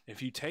swear.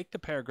 If you take the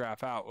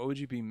paragraph out, what would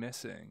you be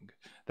missing?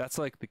 That's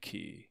like the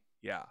key.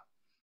 Yeah.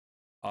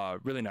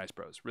 Really nice,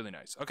 bros. Really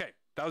nice. Okay,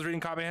 that was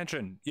reading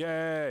comprehension.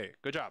 Yay!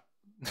 Good job.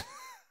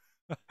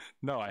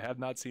 No, I have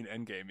not seen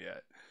Endgame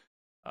yet.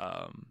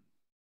 I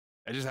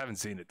just haven't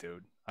seen it,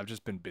 dude. I've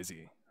just been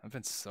busy. I've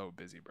been so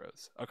busy,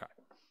 bros. Okay.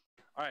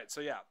 All right,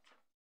 so yeah.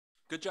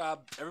 Good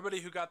job. Everybody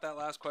who got that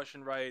last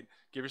question right,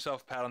 give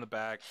yourself a pat on the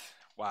back.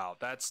 Wow,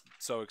 that's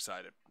so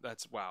excited.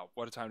 Wow,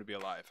 what a time to be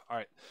alive. All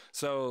right,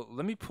 so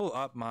let me pull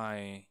up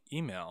my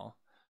email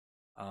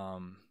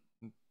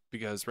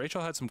because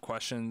Rachel had some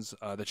questions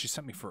that she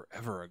sent me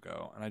forever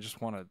ago, and I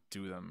just want to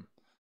do them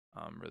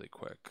really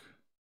quick.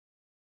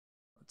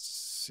 Let's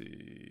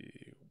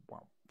see.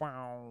 Wow.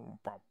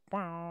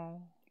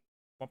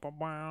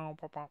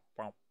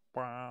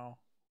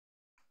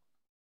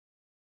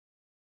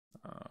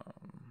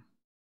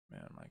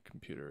 Man, my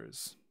computer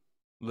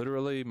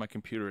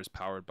is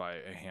powered by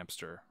a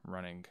hamster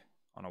running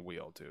on a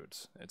wheel,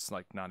 dudes. It's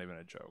like not even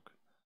a joke.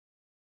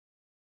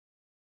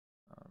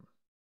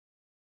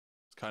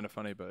 It's kind of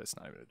funny, but it's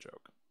not even a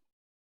joke.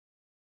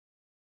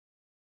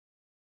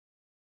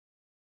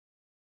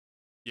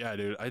 Yeah,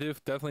 dude, I do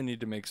definitely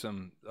need to make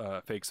some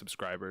fake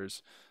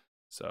subscribers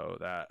so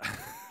that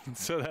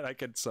I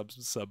can sub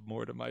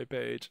more to my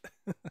page.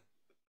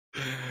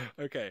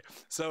 Okay,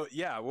 so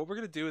yeah, what we're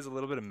gonna do is a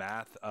little bit of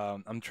math.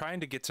 I'm trying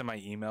to get to my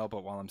email,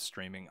 but while I'm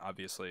streaming,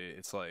 obviously,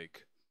 it's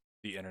like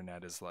the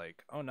internet is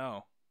like, oh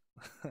no.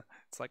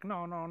 It's like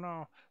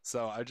no.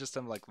 So I just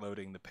am like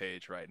loading the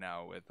page right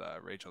now with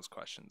Rachel's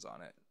questions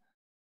on it.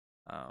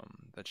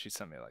 That she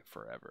sent me like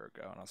forever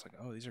ago, and I was like,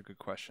 oh, these are good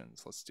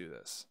questions. Let's do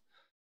this.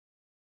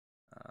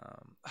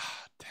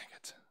 Dang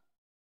it.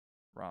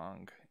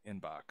 Wrong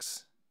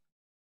inbox.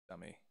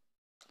 Dummy.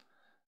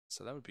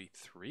 So that would be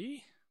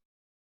 3?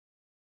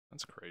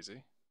 That's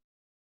crazy.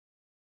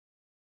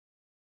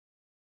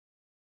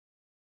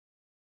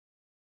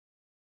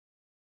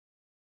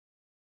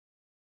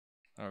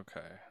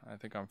 Okay, I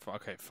think I'm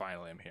okay.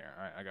 Finally, I'm here.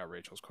 All right, I got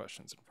Rachel's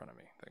questions in front of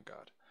me. Thank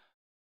God.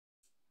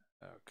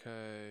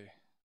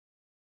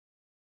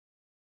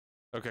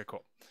 Okay,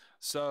 cool.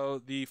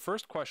 So the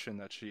first question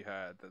that she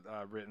had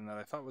written that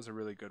I thought was a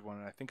really good one,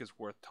 and I think is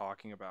worth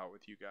talking about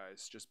with you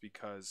guys, just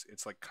because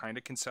it's like kind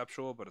of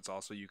conceptual, but it's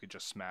also you could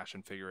just smash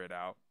and figure it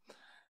out.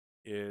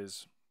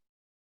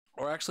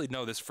 Or actually,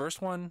 no, this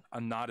first one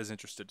I'm not as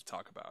interested to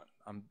talk about.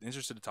 I'm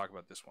interested to talk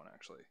about this one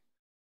actually.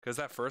 Because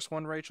that first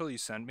one, Rachel, you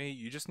sent me,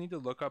 you just need to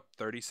look up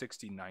 30,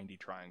 60, 90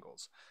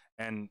 triangles.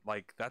 And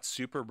like that's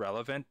super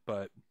relevant,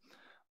 but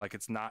like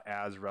it's not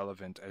as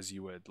relevant as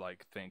you would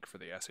like think for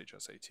the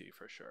SHSAT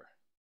for sure.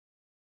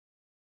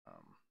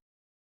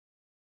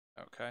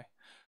 Okay.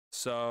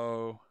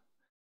 So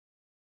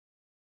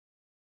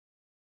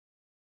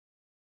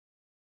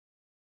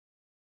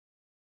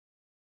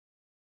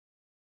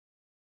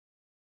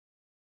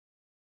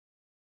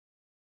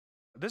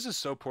this is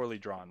so poorly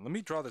drawn. Let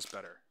me draw this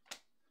better.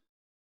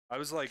 I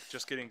was like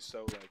just getting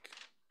so like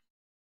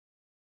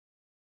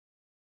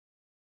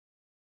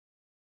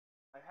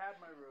I had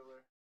my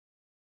ruler.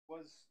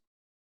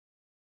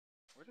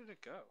 Where did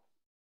it go?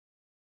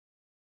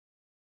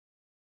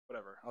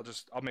 Whatever. I'll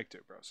make 2,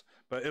 bros.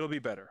 But it'll be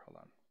better. Hold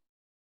on.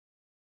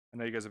 I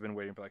know you guys have been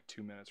waiting for like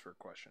 2 minutes for a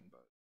question,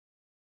 but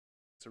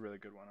It's a really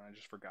good one. I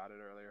just forgot it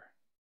earlier.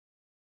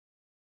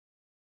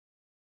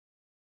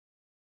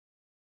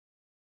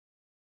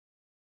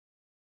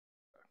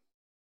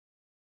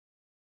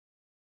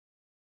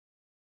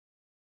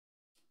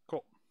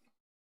 Cool.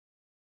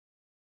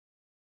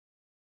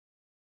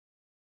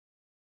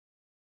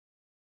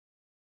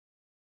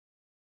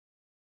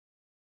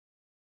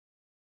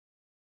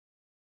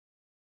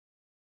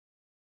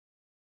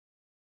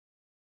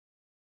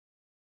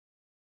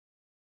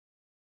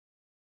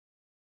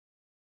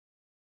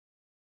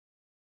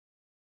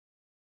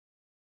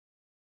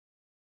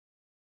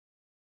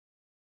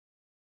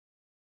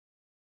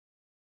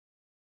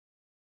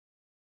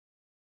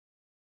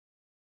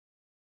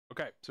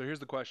 Okay, so here's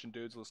the question,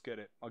 dudes. Let's get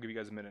it. I'll give you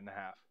guys a minute and a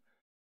half.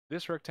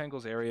 This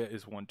rectangle's area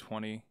is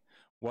 120.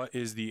 What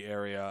is the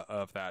area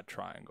of that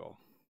triangle?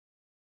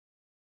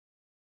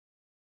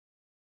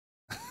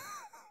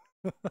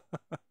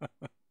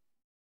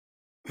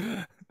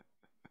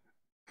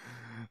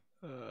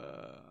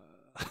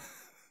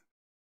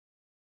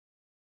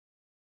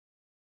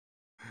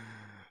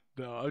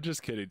 No, I'm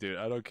just kidding, dude.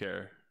 I don't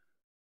care.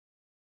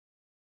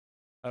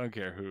 I don't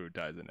care who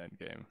dies in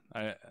Endgame.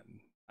 I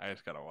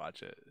just gotta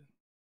watch it.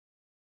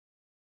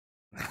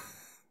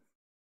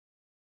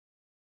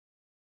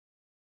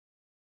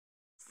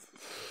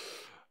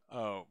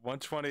 Oh,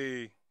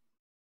 120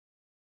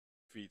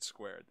 feet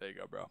squared. There you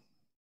go, bro.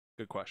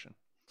 Good question.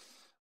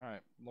 All right,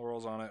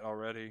 Laurel's on it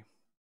already.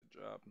 Good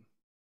job.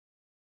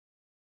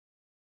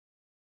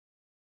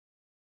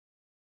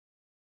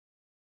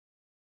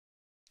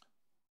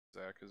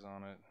 Zach is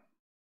on it.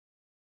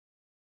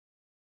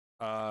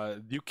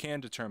 You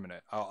can determine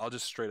it. I'll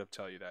just straight up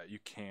tell you that you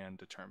can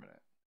determine it,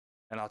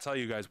 and I'll tell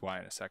you guys why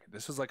in a second.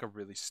 This is like a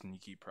really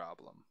sneaky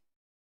problem,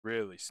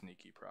 really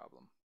sneaky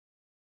problem.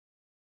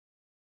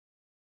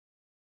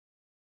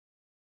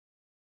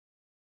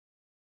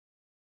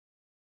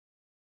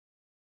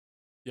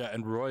 Yeah,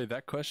 and Roy,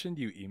 that question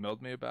you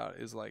emailed me about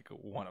is like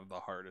one of the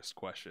hardest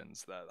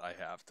questions that I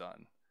have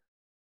done.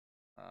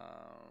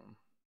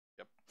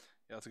 Yep,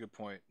 yeah, that's a good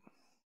point.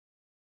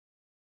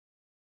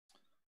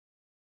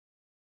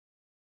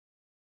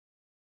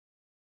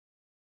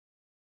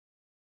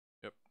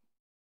 Yep.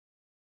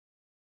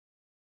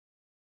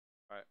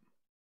 All right.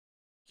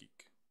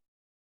 Geek.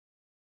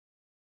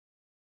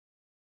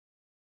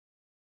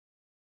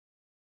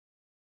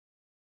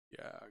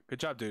 Yeah, good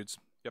job, dudes.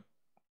 Yep,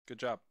 good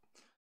job.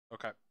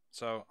 Okay,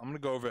 so I'm gonna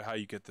go over how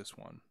you get this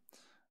one.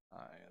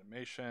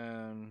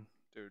 Animation,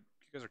 dude,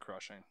 you guys are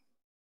crushing.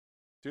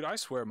 Dude, I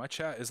swear my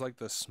chat is like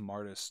the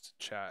smartest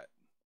chat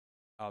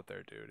out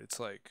there, dude. It's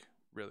like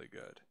really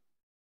good.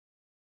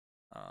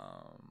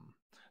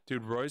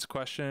 Dude, Roy's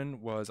question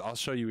was, I'll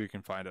show you where you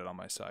can find it on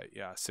my site.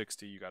 Yeah,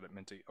 60, you got it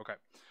minty. Okay,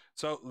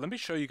 so let me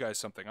show you guys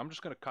something. I'm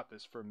just gonna cut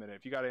this for a minute.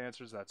 If you got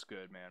answers, that's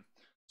good, man.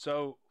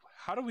 So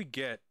how do we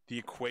get the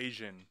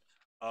equation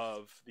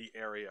of the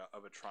area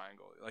of a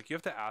triangle? Like, you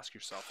have to ask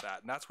yourself that,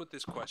 and that's what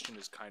this question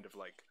is kind of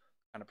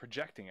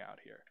projecting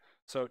out here.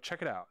 So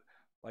check it out.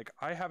 Like,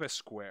 I have a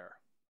square,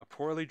 a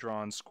poorly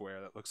drawn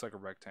square that looks like a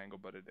rectangle,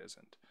 but it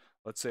isn't.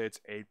 Let's say it's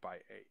 8 by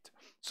 8.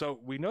 So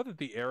we know that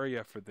the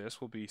area for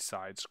this will be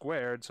side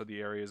squared, so the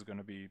area is going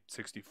to be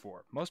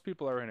 64. Most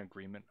people are in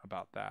agreement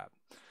about that.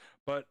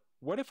 But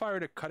what if I were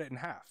to cut it in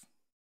half?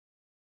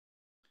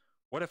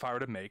 What if I were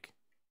to make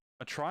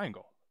a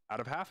triangle out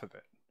of half of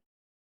it?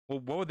 Well,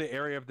 what would the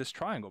area of this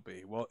triangle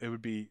be? Well, it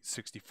would be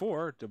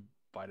 64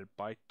 divided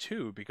by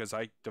 2, because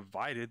I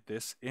divided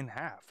this in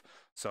half.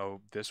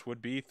 So this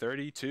would be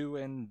 32,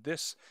 and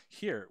this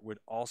here would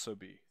also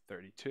be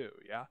 32,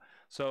 yeah?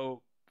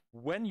 So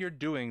when you're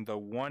doing the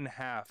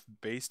 1/2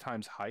 base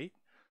times height,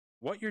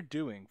 what you're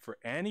doing for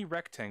any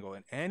rectangle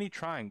and any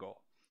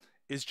triangle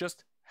is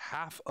just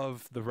half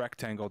of the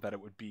rectangle that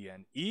it would be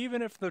in.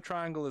 Even if the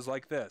triangle is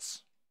like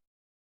this,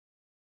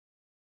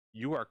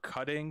 you are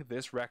cutting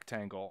this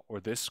rectangle or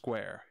this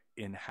square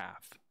in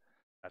half.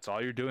 That's all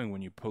you're doing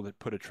when you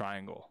put a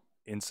triangle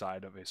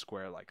inside of a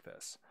square like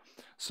this.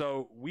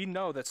 So we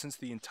know that since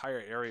the entire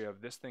area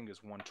of this thing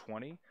is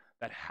 120,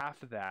 that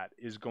half of that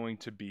is going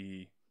to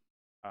be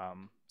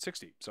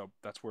 60. So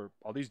that's where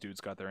all these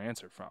dudes got their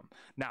answer from.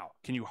 Now,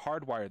 can you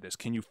hardwire this?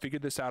 Can you figure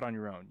this out on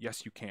your own?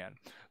 Yes, you can.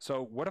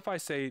 So what if I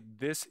say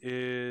this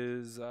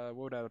is, what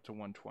would add up to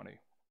 120?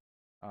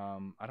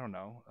 I don't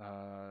know.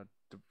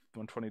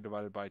 120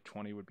 divided by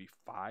 20 would be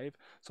 5.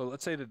 So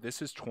let's say that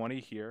this is 20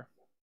 here.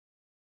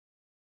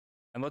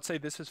 And let's say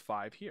this is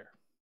 5 here.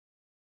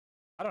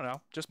 I don't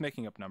know. Just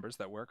making up numbers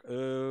that work.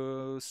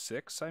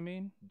 6, I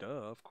mean? Duh,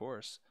 of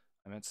course.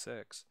 I meant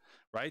 6.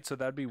 Right? So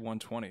that'd be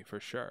 120 for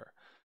sure.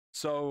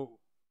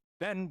 So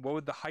then what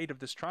would the height of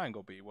this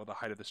triangle be? Well, the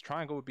height of this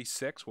triangle would be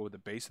 6. What would the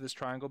base of this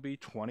triangle be?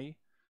 20.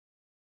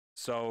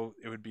 So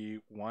it would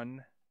be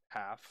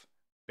 1/2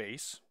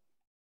 base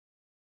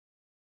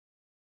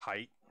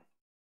height.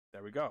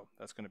 There we go.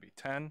 That's going to be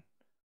 10.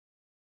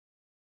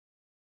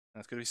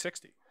 That's going to be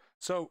 60.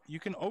 So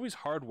you can always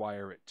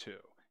hardwire it too.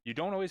 You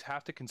don't always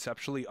have to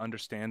conceptually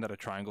understand that a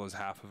triangle is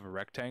half of a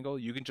rectangle.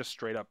 You can just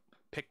straight up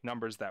pick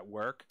numbers that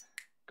work,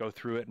 Go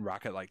through it and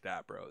rock it like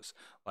that, bros.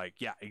 Like,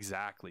 yeah,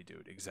 exactly,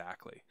 dude,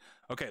 exactly.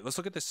 Okay, let's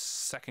look at this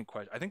second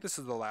question. I think this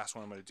is the last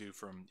one I'm going to do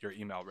from your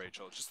email,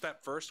 Rachel. Just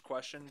that first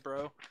question,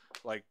 bro.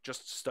 Like,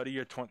 just study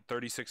your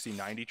 30, 60,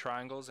 90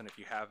 triangles, and if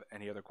you have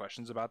any other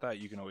questions about that,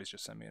 you can always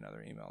just send me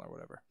another email or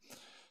whatever.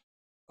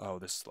 Oh,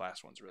 this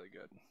last one's really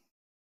good.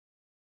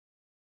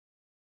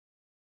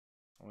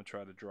 I'm going to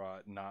try to draw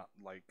it not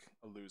like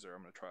a loser.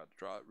 I'm going to try to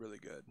draw it really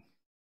good,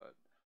 but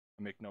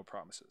I make no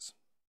promises.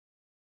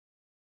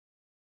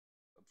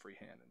 I'm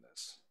freehand in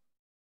this.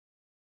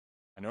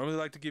 I normally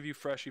like to give you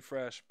freshy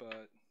fresh,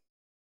 but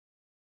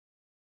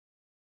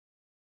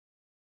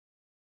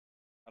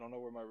I don't know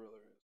where my ruler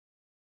is.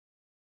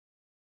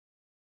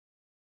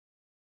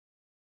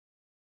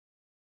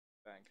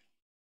 Bang.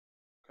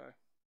 Okay.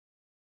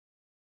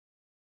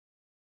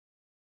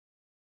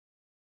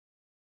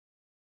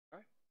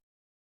 Okay.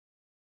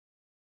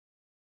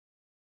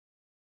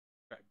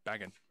 Okay,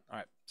 banging. All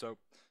right, so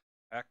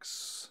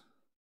X,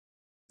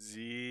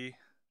 Z,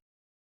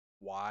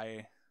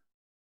 Y,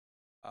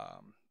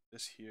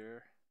 this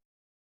here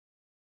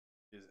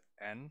is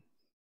N,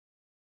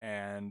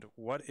 and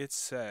what it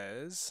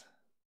says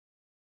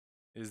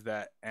is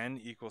that N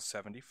equals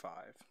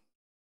 75.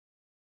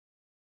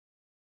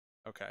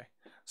 Okay,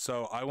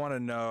 so I want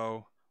to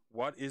know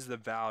what is the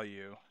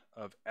value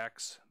of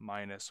X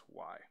minus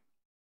Y.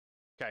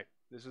 Okay,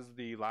 this is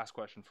the last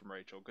question from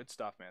Rachel. Good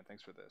stuff, man.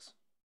 Thanks for this.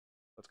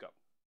 Let's go.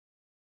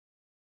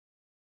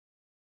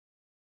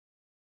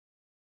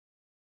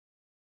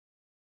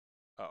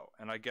 Oh,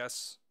 and I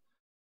guess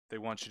they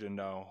want you to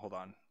know, hold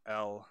on,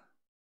 L,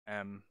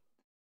 M,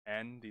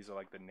 N. These are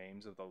like the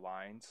names of the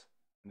lines.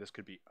 And this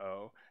could be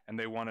O. And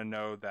they want to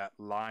know that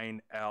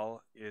line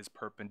L is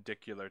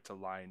perpendicular to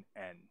line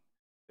N.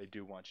 They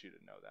do want you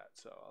to know that.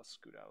 So I'll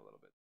scoot out a little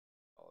bit,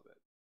 all of it.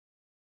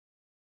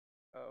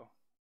 Oh,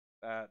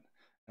 that.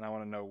 And I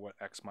want to know what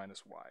X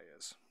minus Y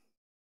is.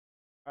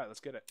 All right, let's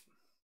get it.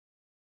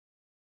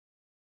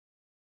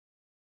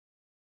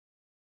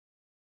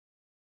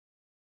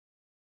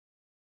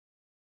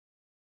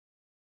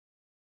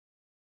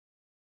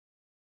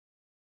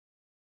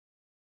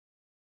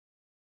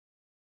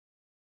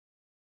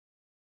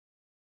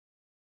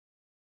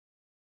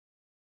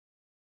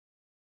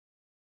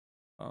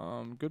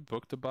 Good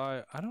book to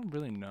buy. I don't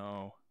really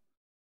know.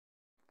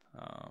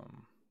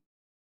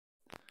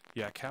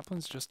 Yeah,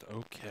 Kaplan's just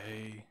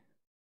okay.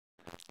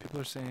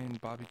 People are saying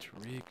Bobby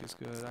Tariq is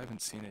good. I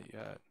haven't seen it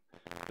yet.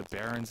 The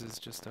Barons is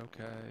just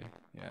okay.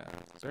 Yeah,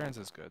 Barons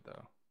is good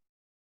though.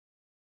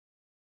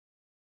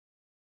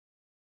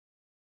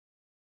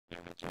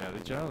 Yeah,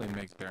 they generally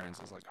make Barons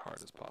as like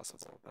hard as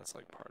possible. That's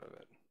like part of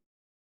it.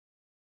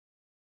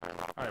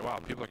 Alright, wow,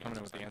 people are coming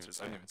in with the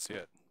answers. I didn't even see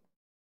it.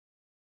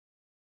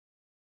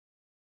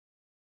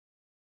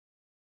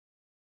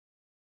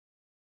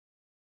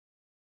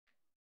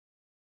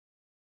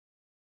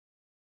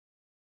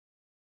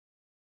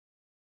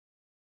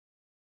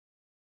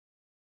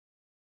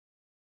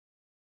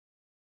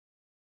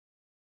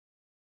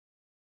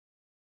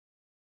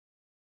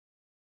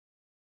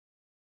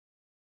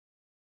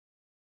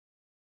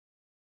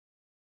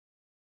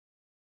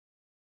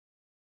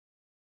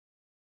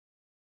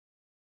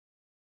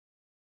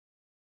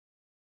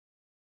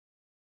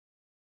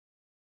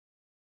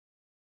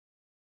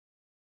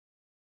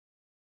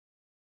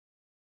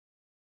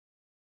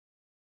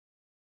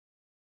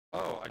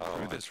 Oh, I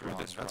drew this wrong.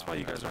 That's why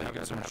you guys are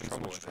having so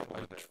much trouble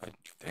with it.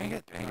 Dang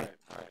it.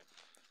 Alright.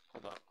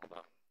 Hold up.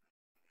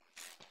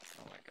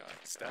 Oh my god.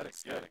 Static.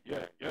 Yeah.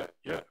 Dude.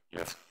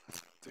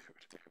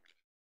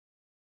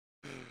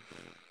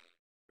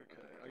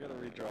 Okay, I gotta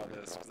redraw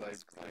this because I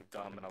was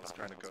dumb and I was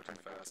trying to go too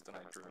fast and I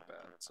drew it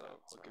bad. So,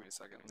 give me a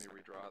second. Let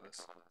me redraw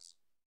this.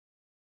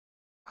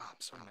 I'm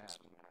so mad.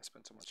 I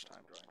spent so much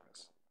time drawing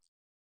this.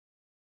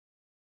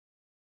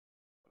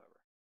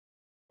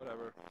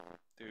 Whatever.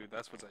 Dude,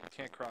 that's what's. You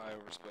can't cry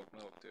over spilled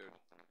milk, dude.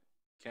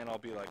 Can't all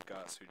be like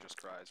Gus, who just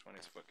cries when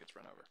his foot gets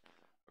run over.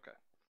 Okay.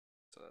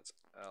 So that's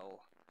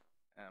L,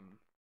 M,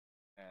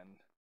 N,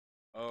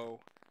 O.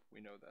 We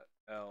know that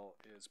L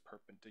is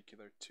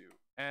perpendicular to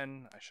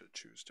N. I should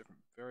choose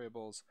different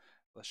variables.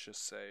 Let's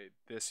just say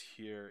this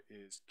here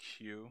is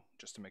Q,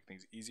 just to make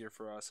things easier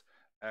for us.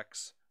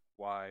 X,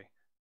 Y,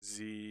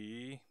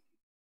 Z.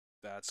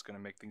 That's going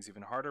to make things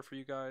even harder for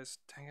you guys.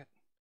 Dang it.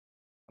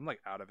 I'm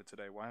like out of it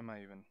today. Why am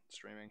I even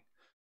streaming?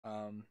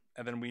 And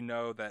then we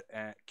know that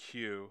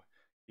Q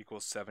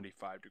equals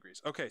 75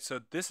 degrees. Okay, so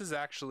this is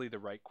actually the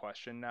right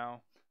question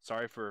now.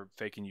 Sorry for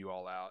faking you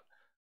all out.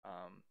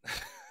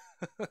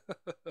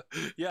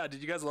 Yeah,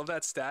 did you guys love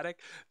that static?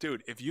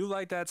 Dude, if you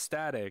like that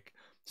static,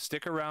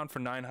 stick around for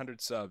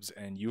 900 subs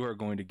and you are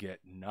going to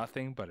get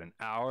nothing but an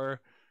hour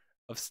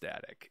of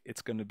static.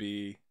 It's going to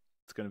be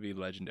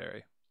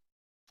legendary.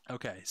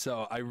 Okay,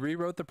 so I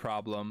rewrote the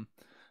problem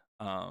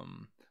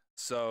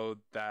so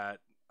that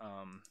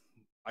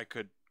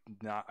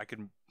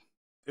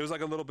it was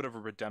like a little bit of a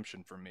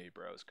redemption for me,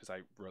 bros, because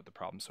I wrote the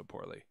problem so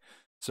poorly.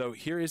 So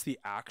here is the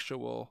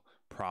actual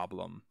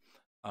problem.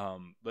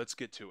 Let's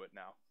get to it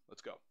now.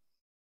 Let's go.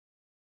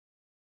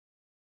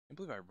 can't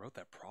believe I wrote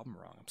that problem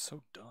wrong. I'm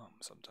so dumb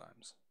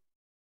sometimes.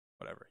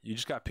 Whatever. You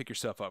just gotta pick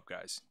yourself up,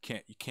 guys.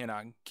 You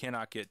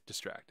cannot get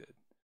distracted.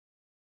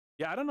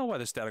 Yeah, I don't know why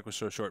the static was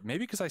so short.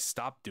 Maybe because I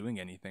stopped doing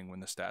anything when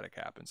the static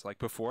happens. Like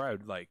before, I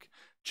would like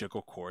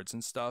jiggle chords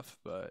and stuff,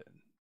 but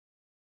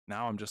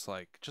now I'm just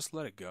like, just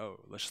let it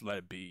go. Let's just let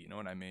it be. You know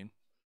what I mean?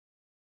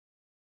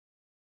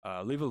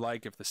 Leave a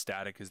like if the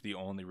static is the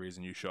only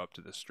reason you show up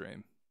to this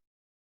stream.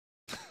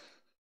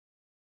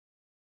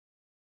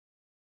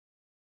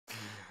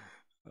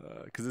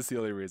 Because it's the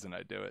only reason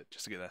I do it,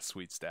 just to get that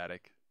sweet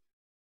static.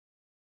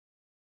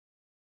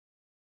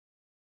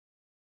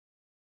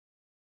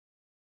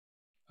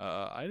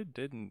 I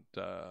didn't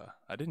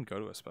go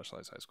to a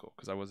specialized high school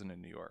because I wasn't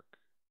in New York.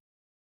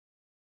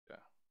 Yeah.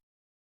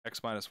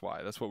 X minus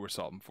Y. That's what we're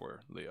solving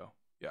for, Leo.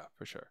 Yeah,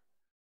 for sure.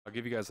 I'll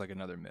give you guys like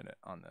another minute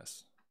on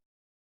this.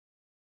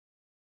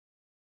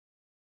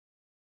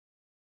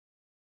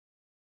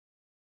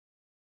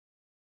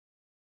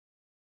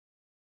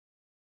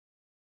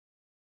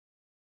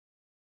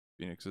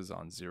 Phoenix is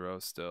on 0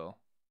 still.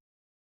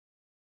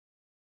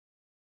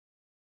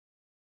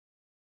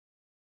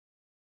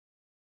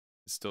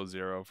 It's still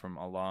 0 from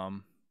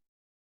Alam.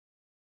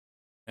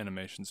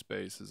 Animation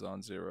Space is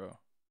on 0.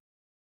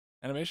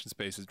 Animation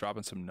Space is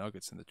dropping some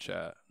nuggets in the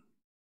chat.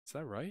 Is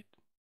that right?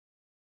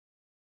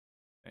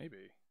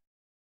 Maybe.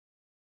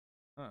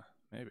 Huh,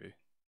 maybe.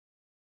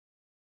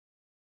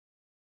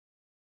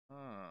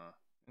 Huh,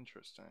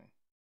 interesting.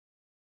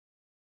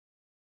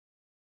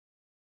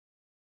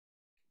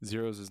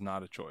 Zeros is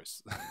not a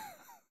choice.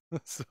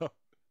 So,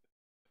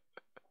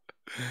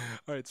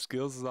 alright,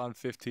 Skills is on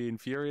 15.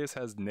 Furious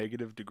has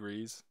negative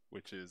degrees,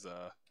 which is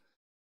a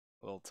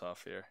little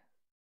tough here.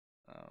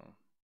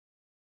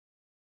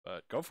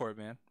 But go for it,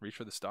 man. Reach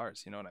for the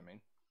stars, you know what I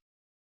mean?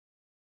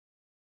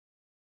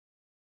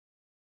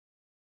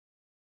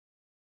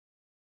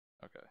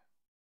 Okay.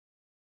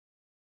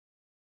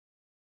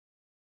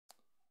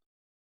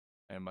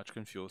 I am much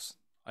confused.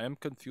 I am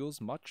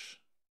confused much.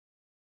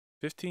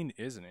 15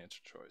 is an answer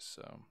choice,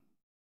 so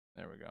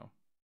there we go.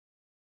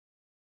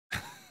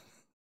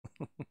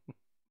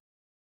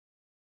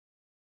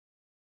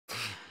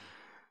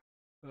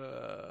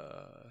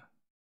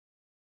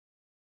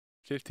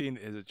 15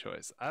 is a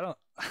choice. I don't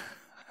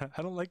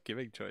I don't like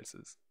giving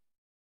choices.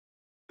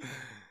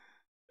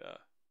 Yeah.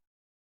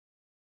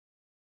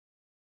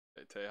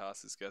 Okay,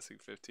 Tejas is guessing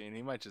 15.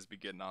 He might just be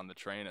getting on the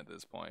train at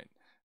this point.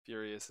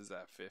 Furious is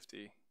at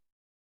 50.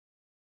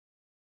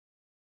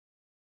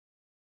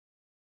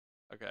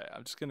 Okay,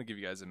 I'm just gonna give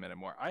you guys a minute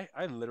more. I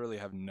literally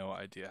have no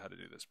idea how to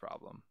do this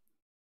problem.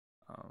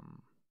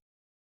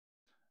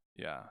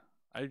 Yeah.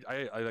 I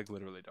like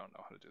literally don't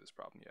know how to do this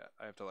problem yet.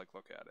 I have to like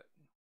look at it.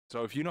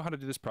 So if you know how to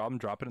do this problem,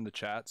 drop it in the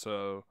chat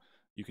so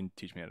you can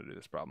teach me how to do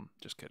this problem.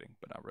 Just kidding,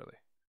 but not really.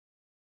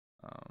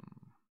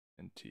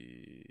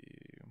 Minty.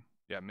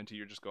 Yeah, Minty,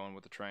 you're just going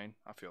with the train.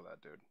 I feel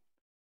that, dude.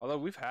 Although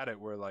we've had it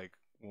where like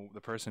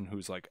the person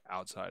who's like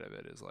outside of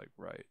it is like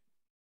right.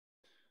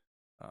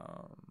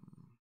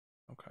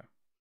 Okay.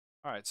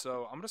 All right,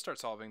 so I'm gonna start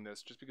solving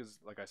this just because,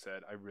 like I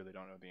said, I really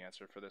don't know the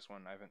answer for this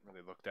one. I haven't really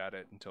looked at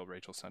it until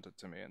Rachel sent it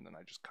to me, and then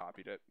I just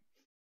copied it.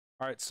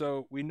 All right,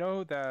 so we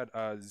know that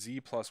z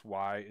plus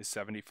y is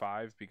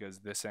 75 because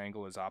this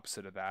angle is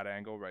opposite of that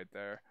angle right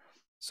there.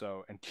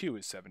 So, and q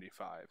is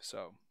 75.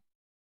 So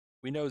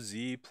we know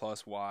z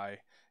plus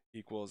y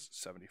equals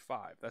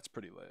 75. That's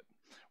pretty lit.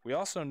 We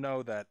also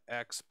know that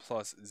x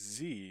plus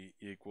z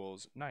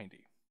equals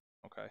 90.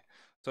 Okay,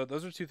 so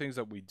those are two things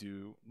that we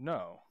do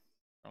know.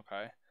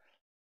 Okay.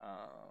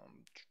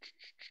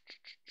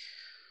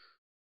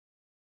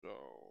 So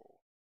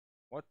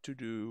what to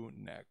do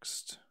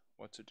next?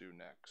 What to do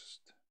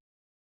next?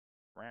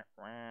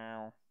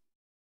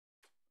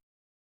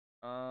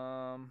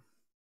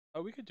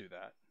 Oh, we could do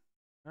that.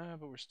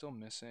 But we're still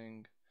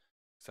missing.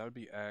 So that would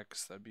be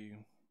x. That'd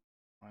be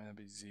y. That'd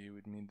be z.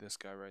 We'd need this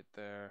guy right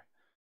there.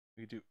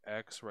 We could do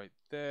x right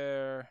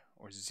there,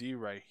 or z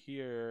right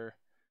here,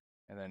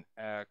 and then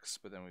x.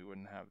 But then we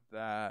wouldn't have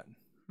that.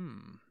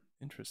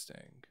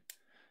 Interesting.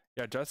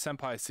 Yeah, Just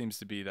Senpai seems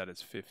to be that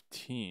it's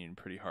 15,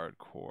 pretty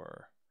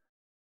hardcore.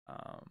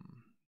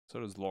 So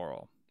does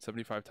Laurel.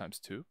 75 times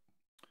 2.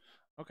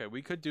 Okay,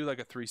 we could do like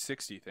a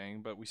 360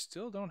 thing, but we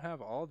still don't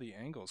have all the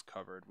angles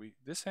covered.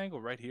 This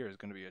angle right here is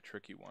going to be a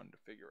tricky one to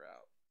figure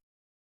out.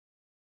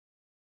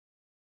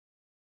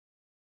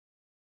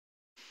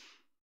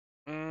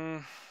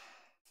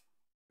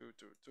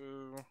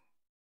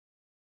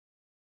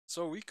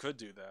 So we could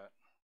do that.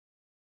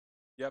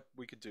 Yep,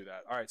 we could do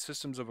that. All right,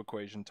 systems of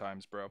equation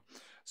times, bro.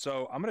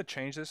 So I'm going to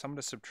change this. I'm going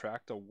to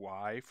subtract a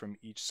y from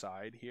each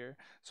side here.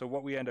 So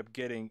what we end up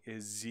getting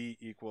is z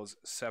equals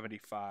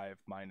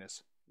 75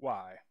 minus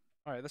y.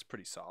 All right, that's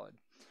pretty solid.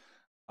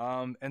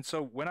 And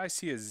so when I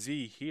see a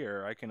z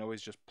here, I can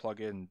always just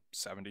plug in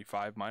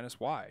 75 minus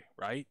y,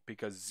 right?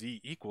 Because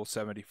z equals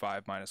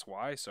 75 minus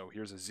y. So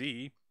here's a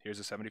z, here's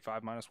a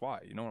 75 minus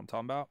y. You know what I'm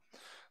talking about?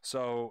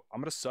 So I'm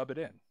going to sub it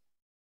in,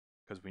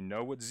 because we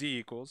know what z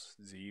equals.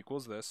 Z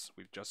equals this.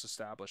 We've just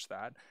established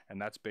that,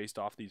 and that's based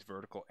off these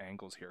vertical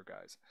angles here,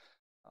 guys.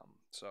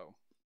 So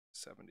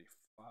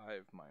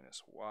 75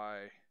 minus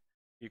y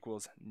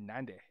equals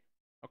 90.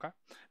 Okay,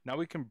 now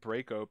we can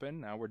break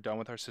open. Now we're done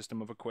with our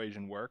system of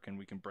equation work, and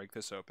we can break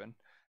this open.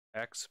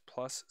 X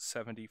plus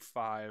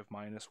 75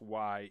 minus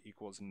y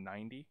equals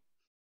 90.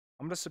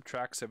 I'm going to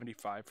subtract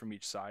 75 from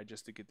each side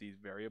just to get these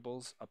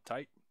variables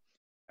uptight.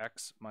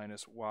 X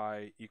minus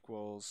y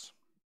equals,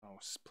 oh,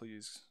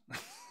 please.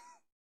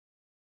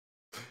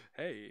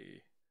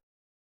 Hey,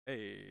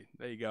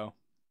 there you go.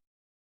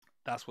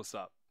 That's what's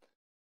up.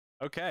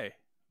 Okay,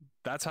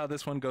 that's how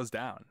this one goes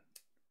down,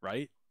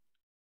 right?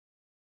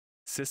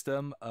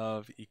 System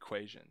of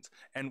equations.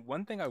 And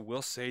one thing I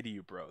will say to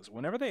you, bros,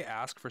 whenever they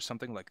ask for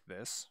something like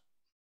this,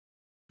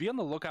 be on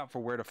the lookout for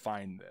where to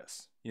find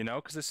this, you know,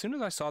 because as soon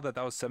as I saw that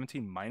that was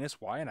 17 minus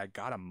y and I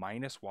got a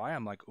minus y,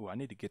 I'm like, oh, I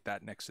need to get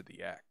that next to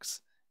the x.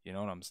 You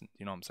know what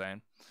I'm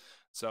saying?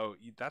 So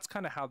that's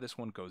kind of how this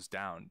one goes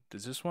down.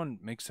 Does this one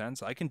make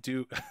sense? I can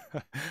do,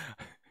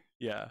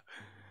 yeah.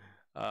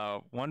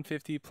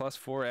 150 plus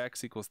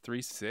 4x equals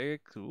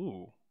 36.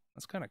 Ooh,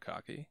 that's kind of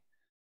cocky.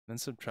 Then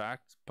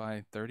subtract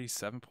by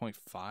 37.5,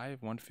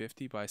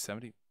 150 by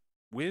 70.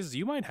 Wiz,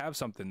 you might have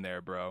something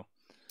there, bro.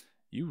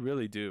 You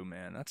really do,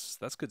 man.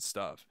 That's good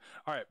stuff.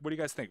 All right, what do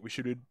you guys think?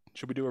 Should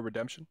we do a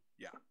redemption?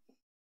 Yeah.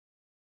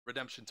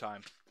 Redemption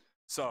time.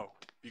 So,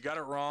 if you got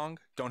it wrong,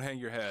 don't hang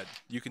your head.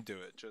 You can do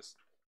it. Just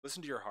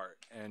listen to your heart,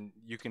 and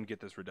you can get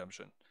this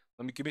redemption.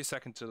 Give me a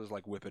second to just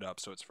like whip it up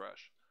so it's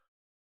fresh.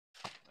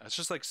 It's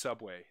just like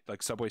Subway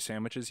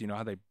sandwiches. You know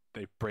how they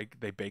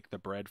bake the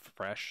bread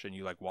fresh, and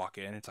you like walk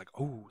in, it's like,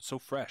 oh, so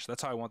fresh.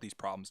 That's how I want these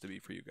problems to be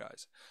for you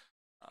guys.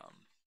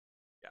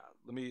 Yeah,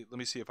 let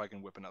me see if I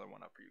can whip another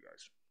one up for you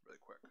guys really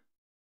quick,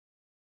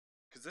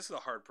 because this is a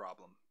hard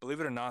problem. Believe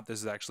it or not, this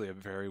is actually a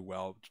very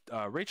well.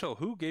 Rachel,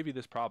 who gave you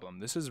this problem?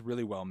 This is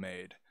really well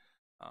made.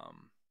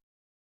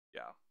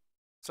 Yeah.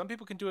 Some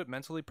people can do it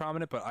mentally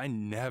prominent, but I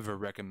never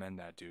recommend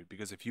that, dude,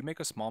 because if you make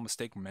a small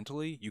mistake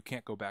mentally, you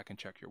can't go back and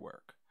check your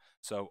work.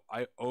 So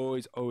I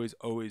always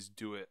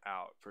do it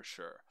out for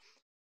sure.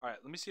 All right,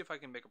 let me see if I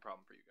can make a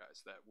problem for you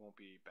guys that won't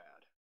be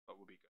bad, but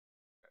will be good.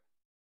 Okay.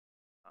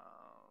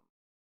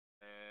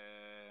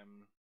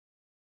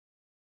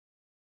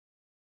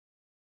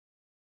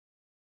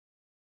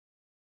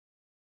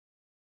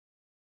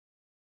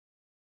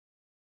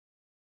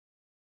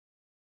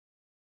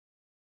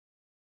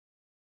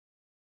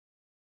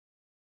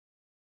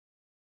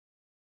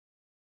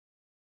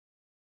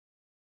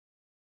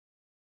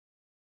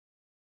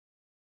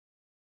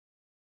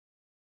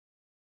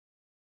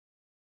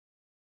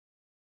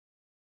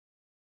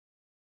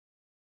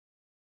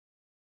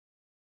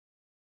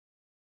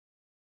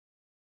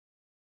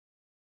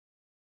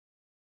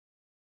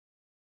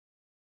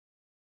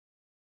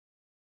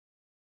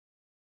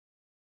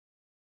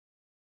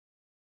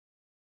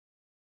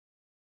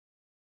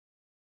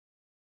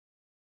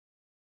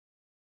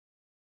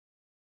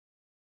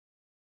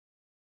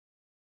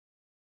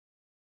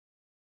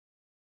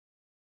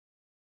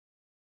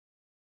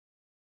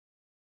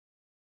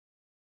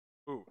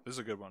 Ooh, this is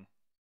a good one.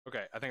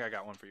 Okay, I think I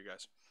got one for you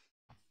guys.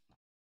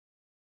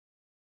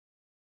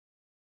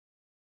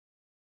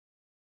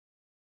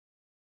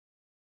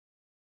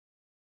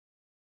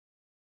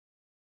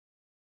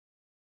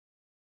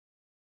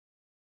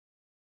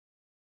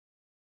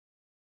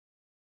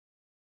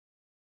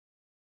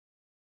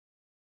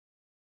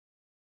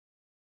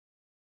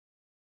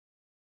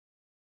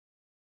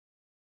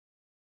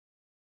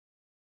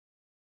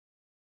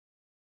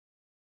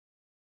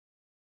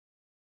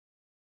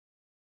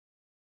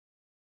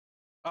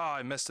 Oh,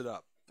 I messed it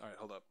up. All right,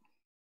 hold up.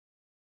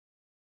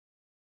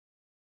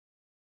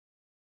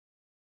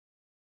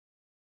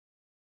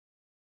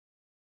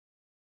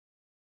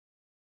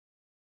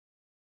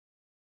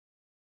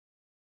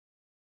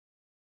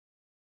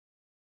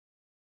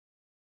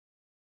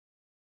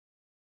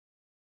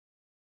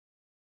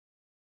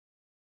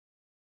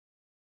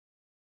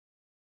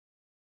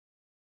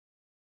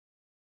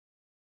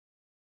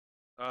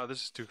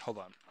 This is too. Hold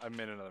on, I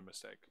made another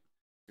mistake.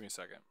 Give me a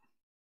second.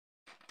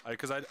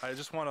 Because I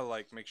just want to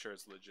like make sure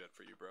it's legit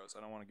for you, bros.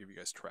 I don't want to give you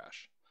guys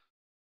trash.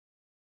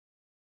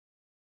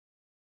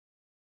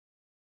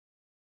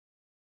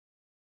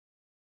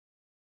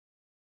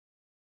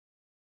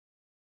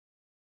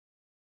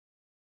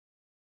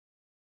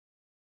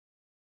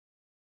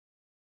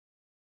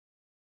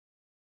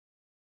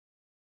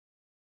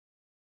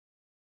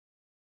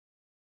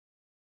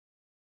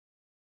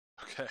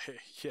 Okay.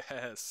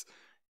 Yes.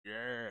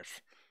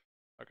 Yes.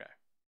 Okay.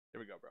 Here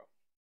we go, bro.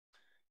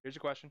 Here's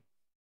your question.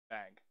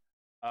 Bang.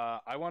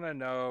 I want to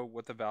know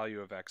what the value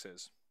of x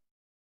is.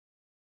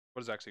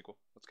 What does x equal?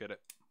 Let's get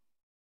it.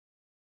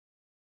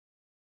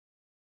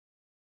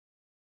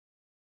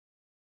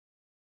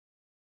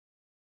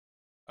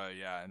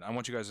 Yeah, and I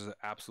want you guys to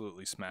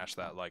absolutely smash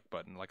that like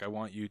button. Like, I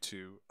want you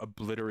to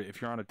obliterate.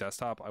 If you're on a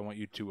desktop, I want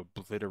you to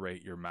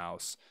obliterate your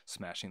mouse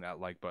smashing that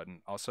like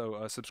button.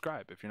 Also,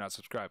 subscribe if you're not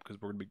subscribed,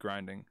 because we're gonna be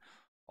grinding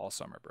all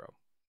summer, bro.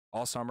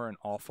 all summer and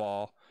all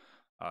fall.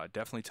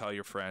 Definitely tell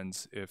your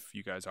friends if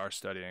you guys are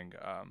studying.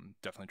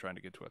 Definitely trying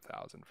to get to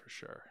 1,000 for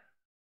sure.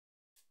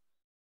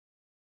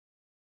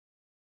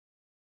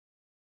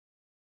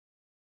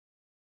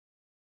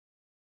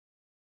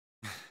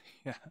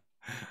 Yeah.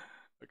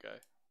 Okay.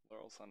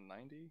 Laurel's on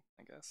 90,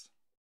 I guess.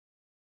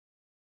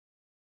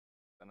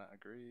 Benna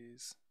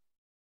agrees.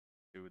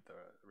 Dude, the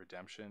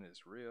redemption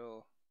is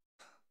real.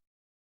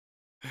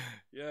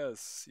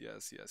 Yes,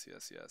 yes, yes,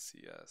 yes, yes,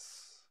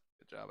 yes.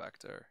 Good job,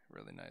 actor.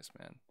 Really nice,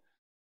 man.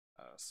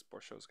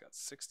 Sport Show's got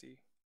 60.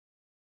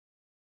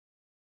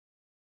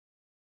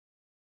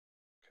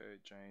 Okay,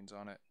 Jane's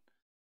on it.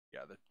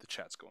 Yeah, the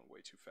chat's going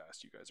way too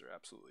fast. You guys are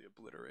absolutely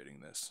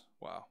obliterating this.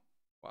 Wow.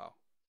 Wow.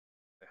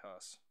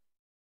 Tejas.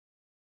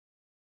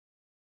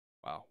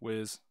 Wow.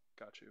 Wiz.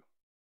 Got you.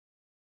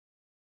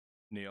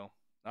 Neil.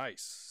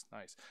 Nice.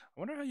 Nice. I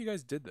wonder how you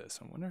guys did this.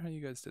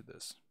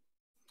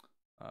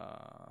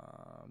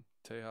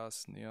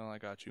 Tejas, Neil, I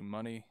got you.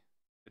 Money.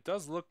 It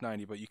does look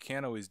 90, but you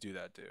can't always do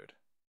that, dude.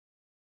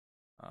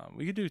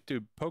 We could do,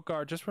 dude,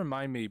 Pokar, just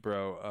remind me,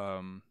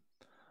 bro,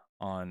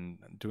 on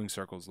doing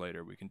circles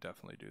later. We can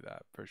definitely do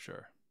that for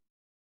sure.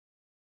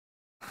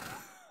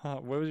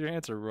 What was your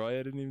answer, Roy?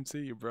 I didn't even see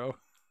you, bro.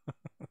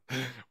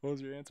 What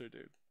was your answer,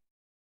 dude?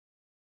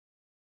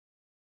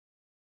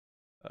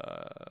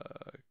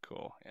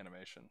 Cool.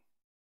 Animation.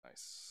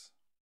 Nice.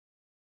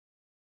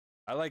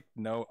 I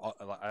know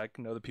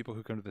the people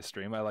who come to the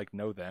stream. I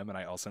know them, and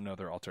I also know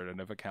their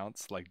alternative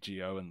accounts like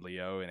Geo and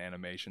Leo in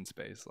animation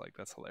space. Like,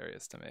 that's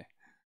hilarious to me.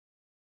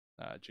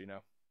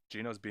 Gino.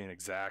 Gino's being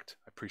exact.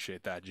 I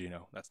appreciate that,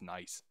 Gino. That's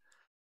nice.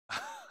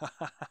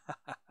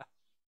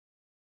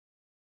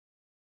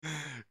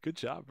 Good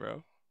job,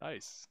 bro.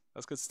 Nice.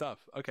 That's good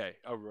stuff. Okay.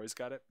 Oh, Roy's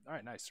got it. All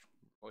right, nice.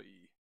 Roy.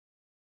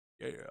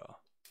 Yeah.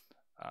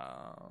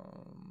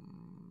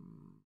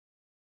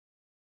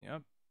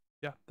 Yep.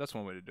 Yeah, that's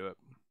one way to do it.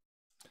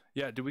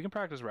 Yeah, dude, we can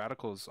practice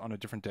radicals on a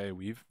different day.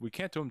 We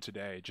can't do them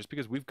today just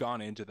because we've gone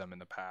into them in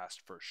the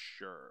past for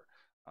sure.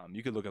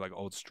 You could look at like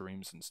old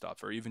streams and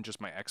stuff, or even just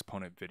my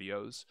exponent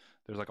videos.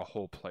 There's like a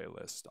whole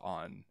playlist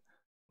on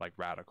like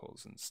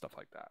radicals and stuff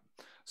like that.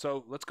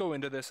 So let's go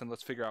into this and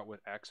let's figure out what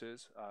x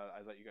is.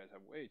 I let you guys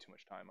have way too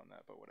much time on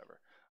that, but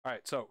whatever. All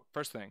right, so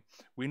first thing,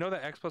 we know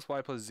that x plus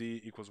y plus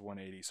z equals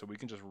 180, so we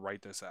can just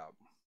write this out.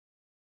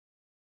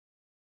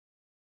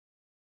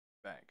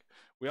 Bank.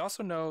 We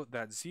also know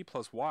that z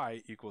plus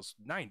y equals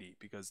 90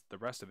 because the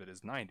rest of it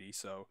is 90,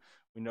 so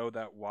we know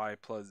that y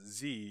plus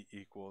z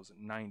equals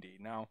 90.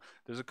 Now,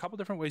 there's a couple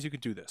different ways you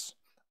could do this.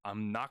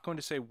 I'm not going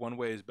to say one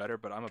way is better,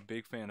 but I'm a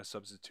big fan of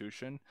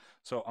substitution.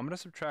 So I'm going to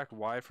subtract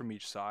y from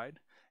each side,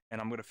 and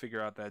I'm going to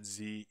figure out that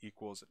z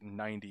equals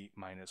 90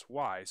 minus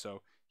y.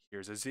 So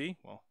here's a z,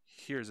 well,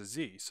 here's a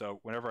z.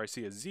 So whenever I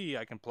see a z,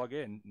 I can plug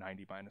in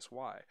 90 minus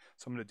y.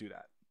 So I'm going to do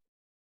that.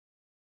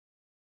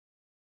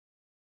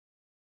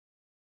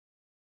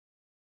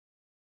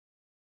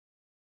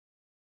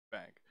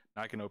 Bang.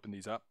 Now I can open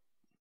these up.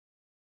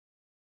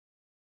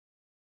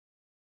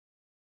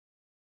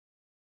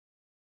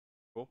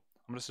 Cool.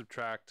 I'm going to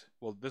subtract,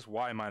 well, this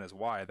y minus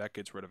y, that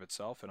gets rid of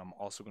itself, and I'm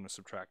also going to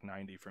subtract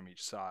 90 from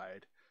each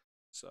side.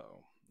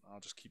 So I'll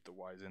just keep the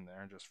y's in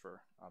there just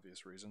for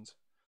obvious reasons.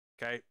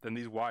 Okay, then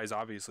these y's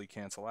obviously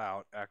cancel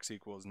out. X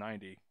equals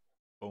 90.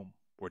 Boom,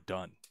 we're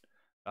done.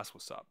 That's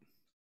what's up.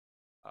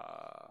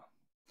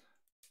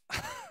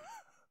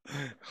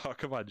 Oh,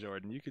 come on,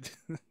 Jordan. You could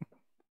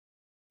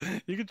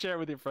you can share it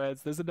with your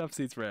friends. There's enough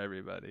seats for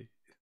everybody.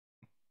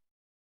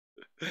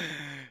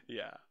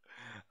 Yeah.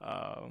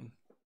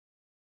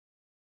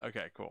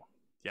 Okay, cool.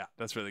 Yeah,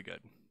 that's really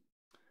good.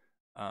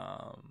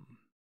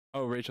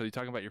 Oh, Rachel, you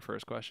talking about your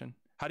first question?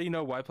 How do you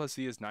know y plus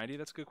z is 90?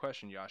 That's a good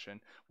question,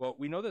 Yashin. Well,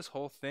 we know this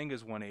whole thing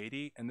is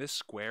 180, and this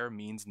square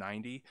means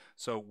 90.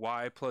 So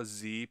y plus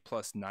z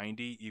plus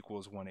 90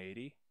 equals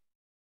 180.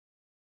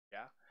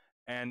 Yeah.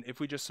 And if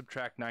we just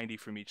subtract 90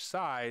 from each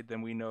side,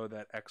 then we know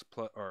that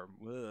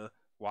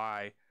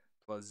y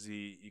plus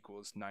z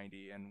equals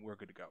 90, and we're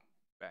good to go.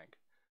 Bang.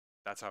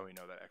 That's how we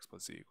know that x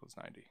plus z equals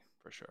 90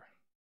 for sure.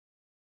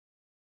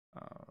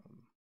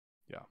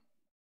 Yeah.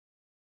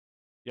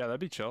 Yeah, that'd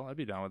be chill. I'd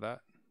be down with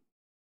that.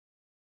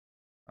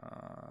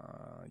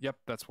 Yep,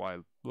 that's why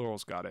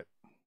Laurel's got it.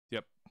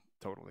 Yep,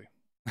 totally.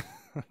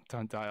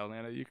 Don't dial,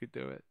 Nana. You could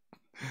do it.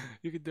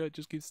 You could do it.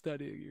 Just keep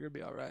studying. You're gonna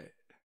be all right.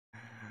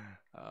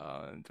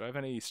 Do I have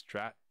any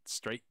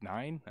straight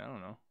 9? I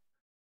don't know.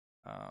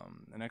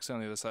 And X on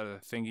the other side of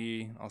the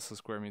thingy. Also,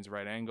 square means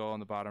right angle on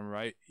the bottom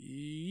right.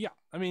 Yeah,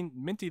 I mean,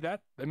 Minty, I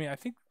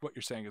think what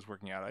you're saying is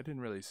working out. I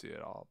didn't really see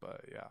it all,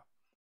 but yeah.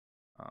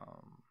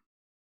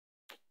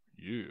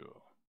 Yeah.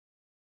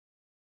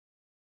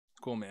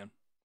 Cool, man.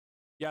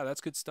 Yeah,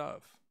 that's good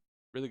stuff.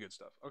 Really good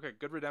stuff. Okay,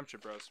 good redemption,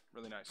 bros.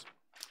 Really nice.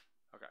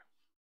 Okay.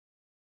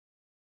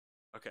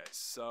 Okay,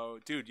 so,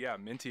 dude, yeah,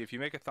 Minty, if you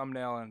make a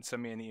thumbnail and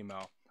send me an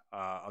email,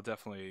 I'll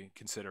definitely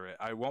consider it.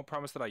 I won't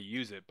promise that I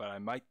use it, but I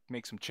might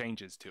make some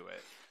changes to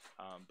it.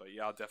 But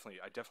yeah, I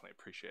definitely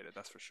appreciate it.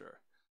 That's for sure.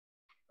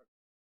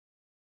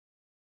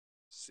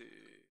 Let's see.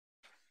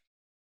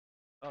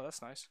 Oh,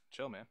 that's nice.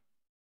 Chill, man.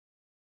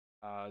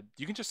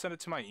 You can just send it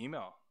to my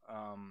email.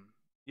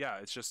 Yeah,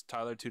 it's just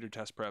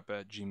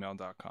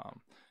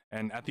tylertutortestprep@gmail.com.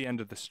 And at the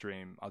end of the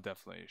stream, I'll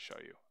definitely show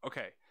you.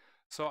 Okay,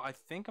 so I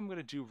think I'm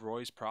gonna do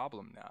Roy's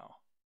problem now.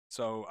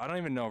 So I don't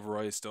even know if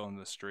Roy is still in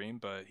the stream,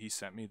 but he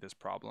sent me this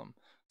problem.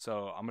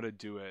 So I'm gonna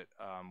do it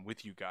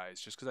with you guys,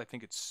 just because I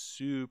think it's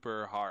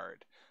super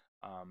hard,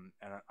 and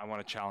I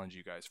want to challenge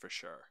you guys for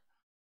sure.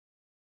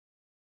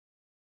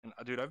 And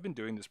dude, I've been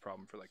doing this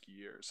problem for like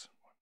years.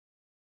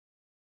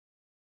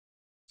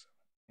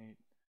 7, 8,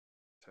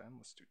 10.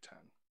 Let's do 10.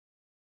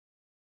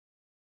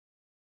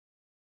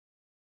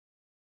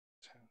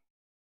 10.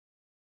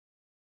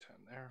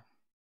 10 there.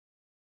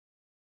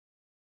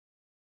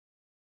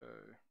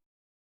 Okay.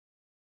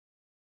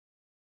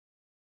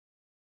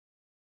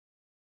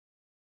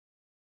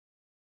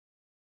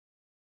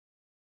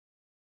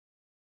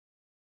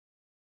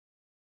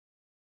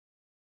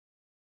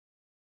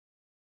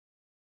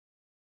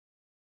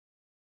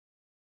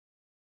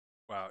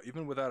 Wow,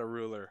 even without a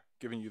ruler,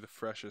 giving you the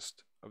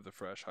freshest of the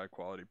fresh, high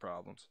quality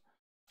problems.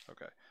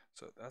 Okay,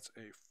 so that's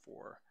a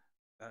 4.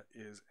 That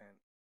is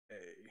an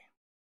A.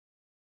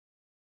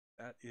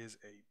 That is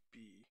a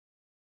B.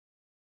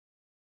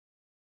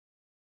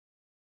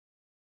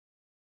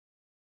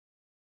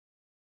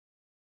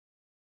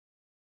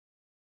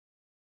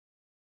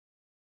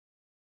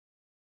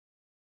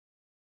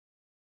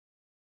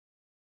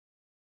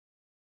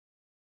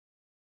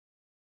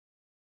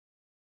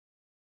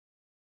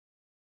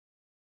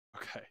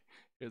 Okay,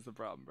 here's the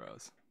problem,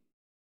 bros.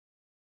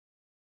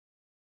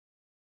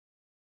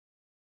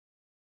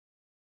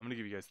 I'm gonna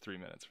give you guys 3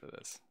 minutes for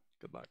this.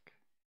 Good luck.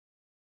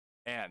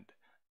 And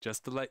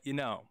just to let you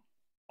know,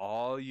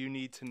 all you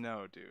need to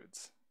know,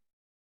 dudes,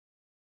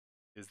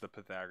 is the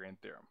Pythagorean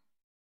theorem.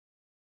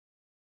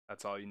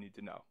 That's all you need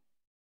to know.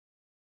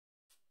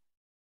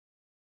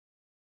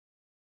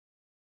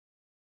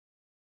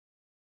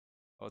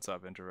 What's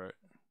up, introvert?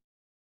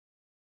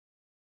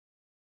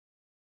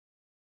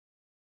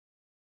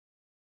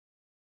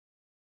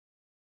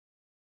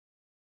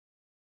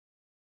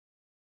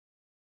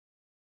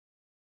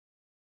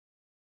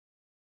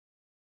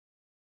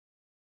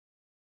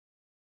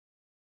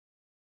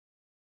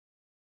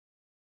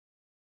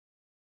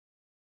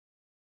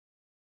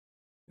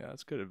 Yeah,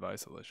 that's good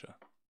advice, Alicia.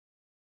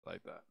 I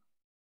like that.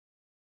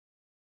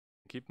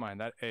 Keep in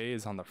mind, that A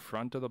is on the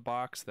front of the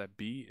box, that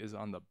B is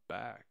on the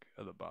back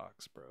of the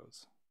box,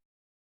 bros.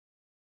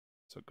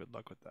 So good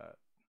luck with that.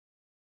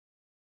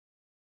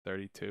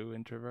 32,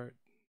 introvert.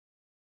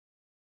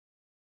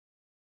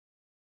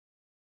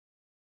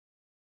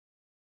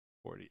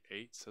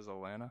 48, says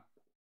Alana.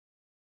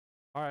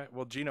 All right,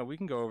 well, Gino, we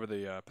can go over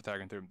the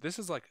Pythagorean theorem. This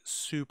is like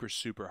super,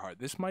 super hard.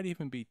 This might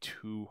even be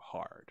too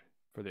hard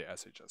for the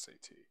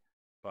SHSAT.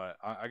 But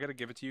I got to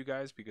give it to you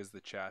guys because the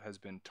chat has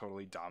been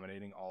totally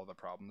dominating all the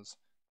problems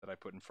that I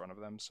put in front of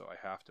them. So I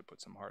have to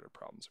put some harder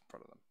problems in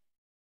front of them.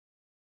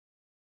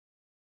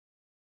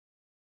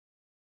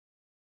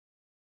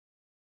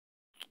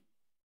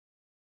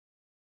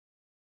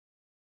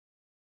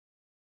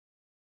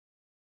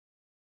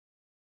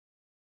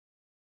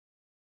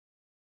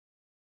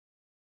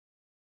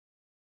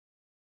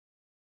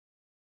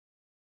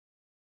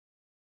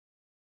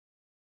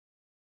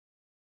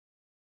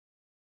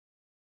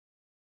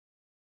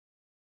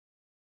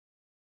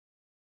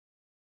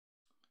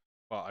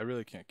 Well, I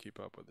really can't keep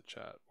up with the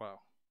chat.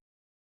 Wow.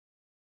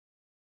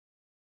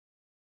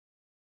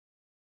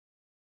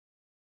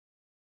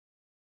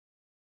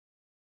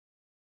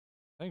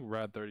 I think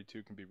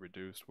rad32 can be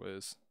reduced,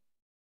 Wiz.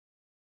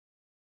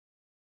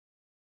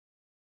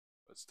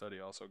 But study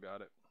also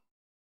got it.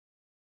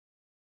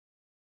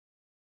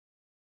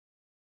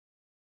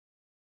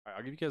 All right,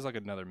 I'll give you guys like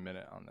another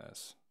minute on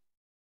this.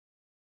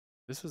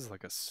 This is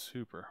like a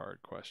super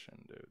hard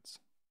question, dudes.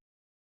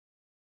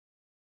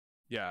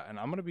 Yeah, and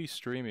I'm gonna be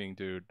streaming,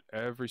 dude,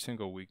 every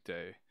single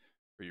weekday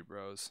for you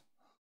bros.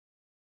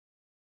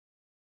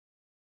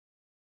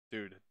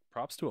 Dude,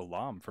 props to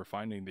Alam for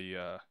finding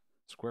the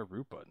square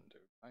root button, dude.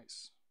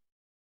 Nice.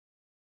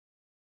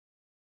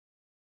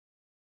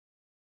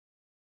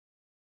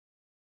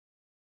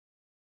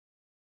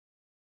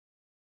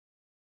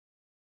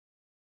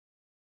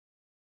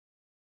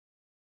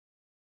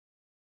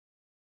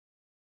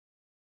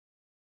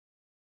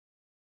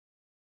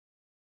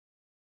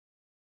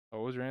 Oh,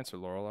 what was your answer,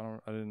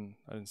 Laurel? I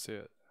didn't see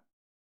it.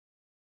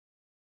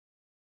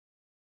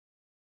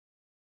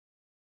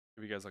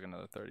 Give you guys like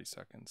another 30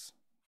 seconds.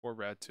 4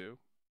 rad 2.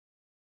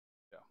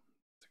 Yeah,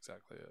 that's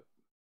exactly it.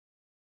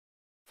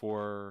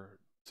 4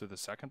 to the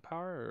second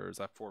power, or is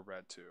that 4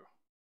 rad 2?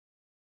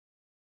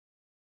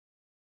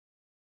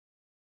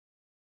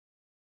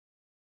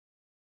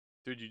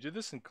 Dude, you did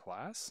this in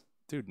class?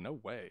 Dude, no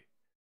way.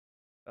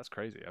 That's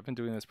crazy. I've been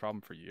doing this problem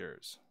for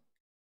years.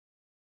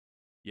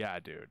 Yeah,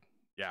 dude.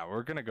 Yeah,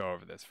 we're gonna go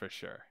over this for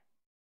sure.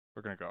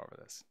 We're gonna go over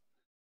this.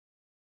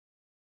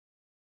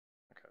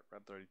 Okay,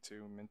 rad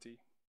 32, minty.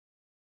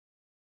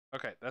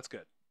 Okay, that's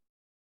good.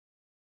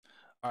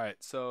 All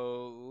right,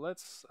 so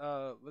let's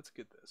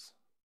get this.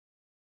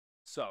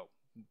 So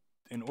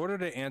in order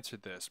to answer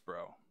this,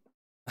 bro,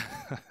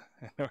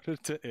 in order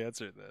to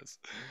answer this,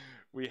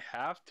 we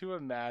have to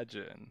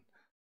imagine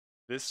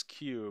this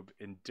cube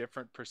in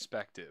different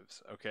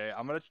perspectives. Okay,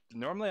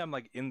 normally I'm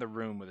like in the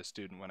room with a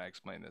student when I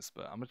explain this,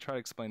 but I'm gonna try to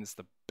explain this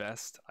the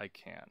best I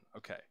can.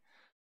 Okay,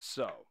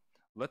 so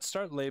let's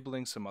start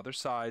labeling some other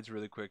sides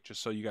really quick,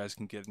 just so you guys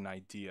can get an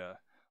idea.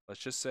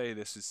 Let's just say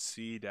this is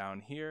C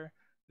down here,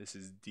 this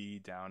is D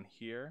down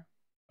here.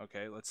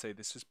 Okay, let's say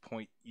this is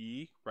point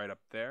E right up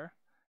there.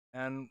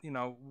 And, you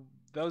know,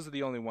 those are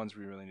the only ones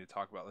we really need to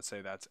talk about. Let's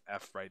say that's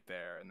F right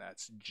there and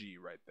that's G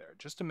right there,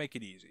 just to make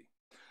it easy.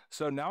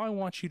 So now I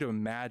want you to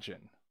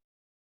imagine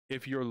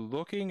if you're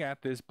looking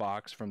at this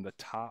box from the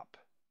top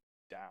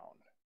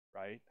down,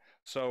 right?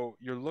 So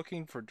you're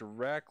looking for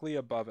directly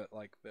above it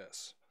like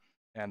this.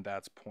 And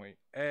that's point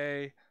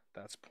A,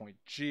 that's point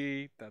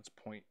G, that's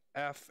point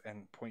F,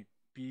 and point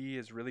B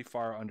is really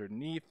far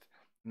underneath,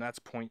 and that's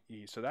point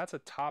E. So that's a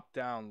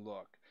top-down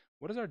look.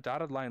 What does our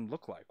dotted line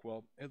look like?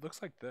 Well, it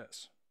looks like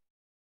this.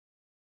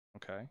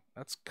 Okay,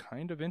 that's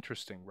kind of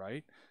interesting,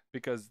 right?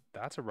 Because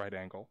that's a right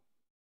angle.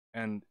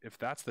 And if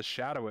that's the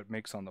shadow it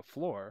makes on the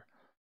floor,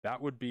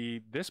 that would be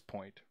this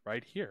point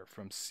right here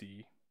from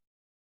C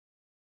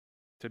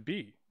to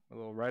B, a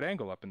little right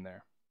angle up in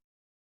there,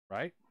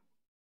 right?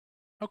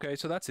 Okay,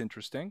 so that's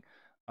interesting.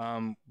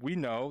 We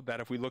know that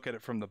if we look at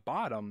it from the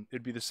bottom,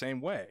 it'd be the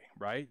same way,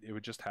 right? It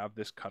would just have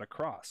this cut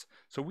across.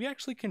 So we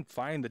actually can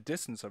find the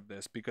distance of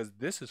this because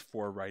this is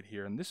 4 right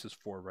here and this is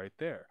 4 right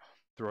there.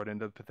 Throw it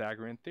into the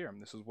Pythagorean theorem.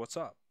 This is what's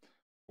up.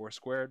 4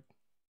 squared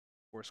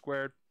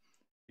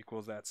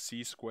equals that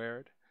C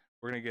squared.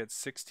 We're going to get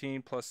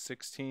 16 plus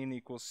 16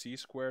 equals C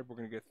squared. We're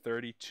going to get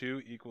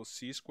 32 equals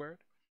C squared.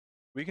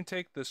 We can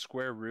take the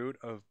square root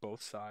of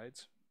both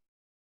sides.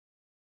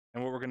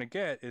 And what we're going to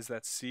get is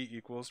that C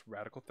equals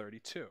radical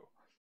 32.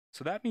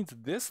 So that means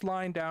this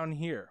line down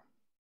here,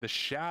 the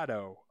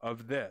shadow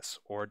of this,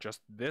 or just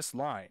this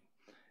line,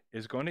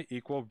 is going to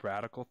equal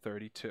radical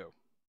 32.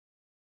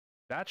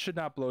 That should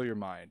not blow your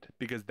mind,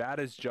 because that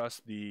is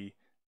just the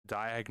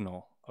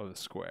diagonal of the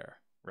square,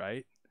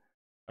 right?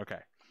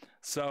 Okay,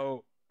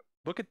 so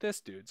look at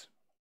this, dudes.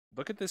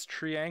 Look at this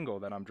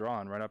triangle that I'm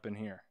drawing right up in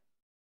here.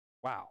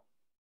 Wow.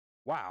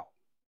 Wow,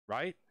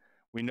 right?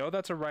 We know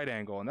that's a right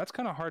angle, and that's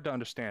kind of hard to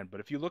understand, but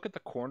if you look at the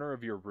corner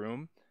of your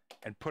room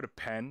and put a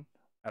pen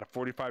at a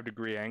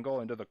 45-degree angle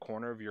into the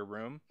corner of your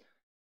room,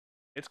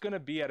 it's going to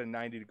be at a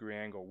 90-degree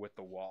angle with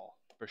the wall,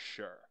 for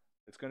sure.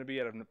 It's going to be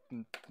at a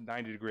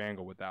 90-degree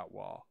angle with that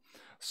wall.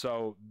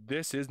 So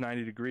this is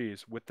 90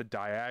 degrees with the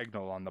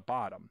diagonal on the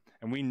bottom,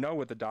 and we know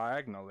what the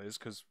diagonal is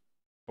because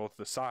both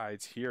the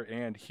sides here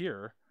and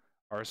here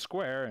are a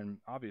square, and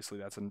obviously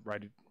that's a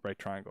right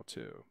triangle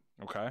too,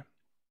 okay?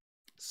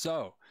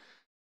 So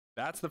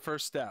that's the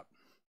first step.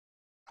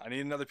 I need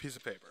another piece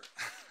of paper.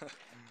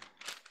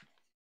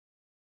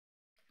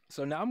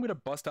 So now I'm going to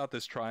bust out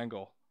this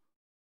triangle.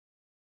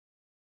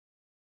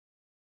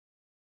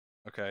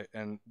 Okay,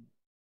 and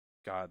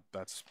God,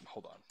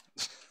 hold on.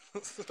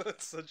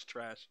 That's such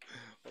trash.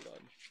 Hold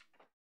on.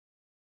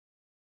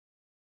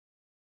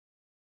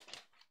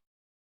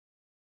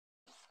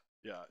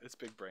 Yeah, it's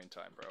big brain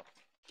time, bro.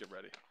 Get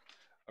ready.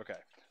 Okay,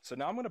 so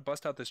now I'm going to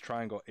bust out this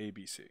triangle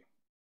ABC.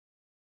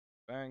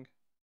 Bang.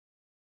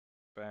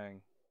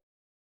 Bang.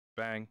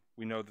 Bang.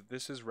 We know that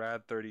this is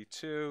rad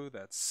 32,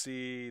 that's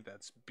C,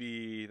 that's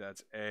B,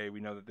 that's A. We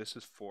know that this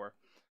is 4.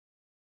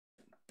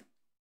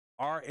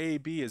 Our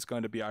AB is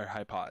going to be our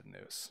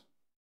hypotenuse.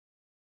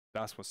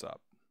 That's what's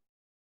up.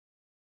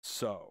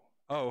 So,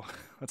 oh,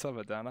 what's up,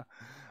 Adana?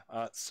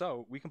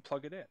 So we can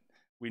plug it in.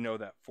 We know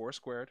that 4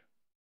 squared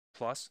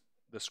plus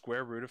the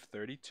square root of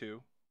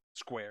 32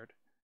 squared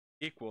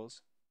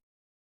equals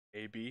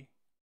AB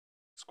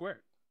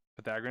squared.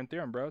 Pythagorean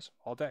theorem, bros,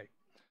 all day.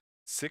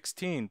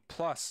 16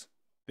 plus,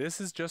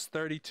 this is just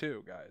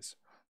 32, guys.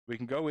 We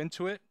can go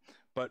into it,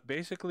 but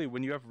basically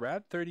when you have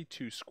rad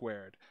 32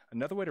 squared,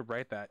 another way to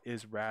write that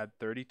is rad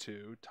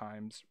 32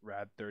 times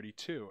rad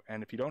 32.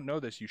 And if you don't know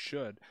this, you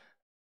should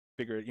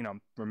figure it,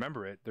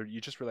 remember it.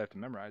 You just really have to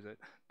memorize it.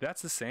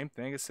 That's the same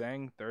thing as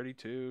saying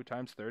 32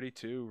 times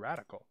 32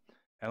 radical.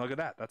 And look at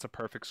that, that's a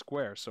perfect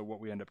square. So what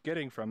we end up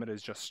getting from it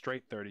is just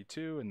straight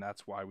 32, and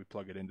that's why we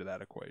plug it into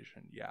that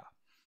equation, yeah.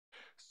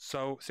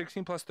 So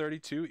 16 plus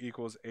 32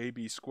 equals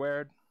AB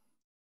squared.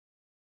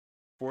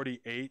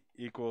 48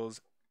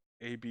 equals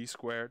AB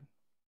squared.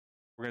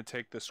 We're going to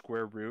take the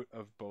square root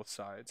of both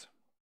sides.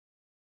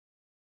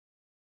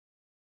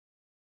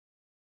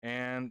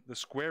 And the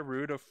square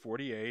root of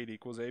 48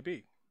 equals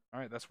AB. All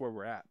right, that's where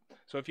we're at.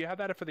 So if you have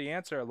that for the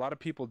answer, a lot of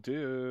people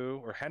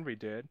do, or Henry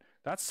did.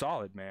 That's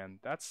solid, man.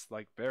 That's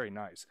like very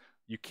nice.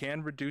 You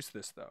can reduce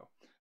this though,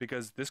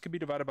 because this could be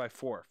divided by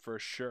 4 for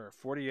sure.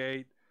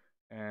 48,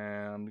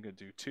 and I'm gonna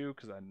do 2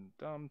 because I'm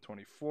dumb.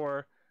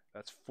 24,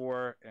 that's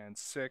 4, and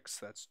 6,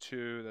 that's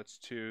 2, that's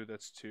 2,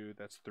 that's 2,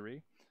 that's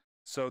 3.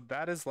 So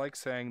that is like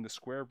saying the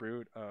square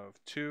root of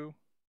 2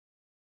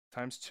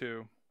 times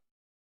 2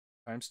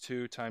 times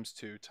 2 times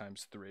 2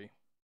 times 3.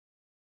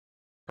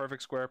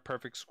 Perfect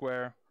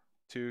square,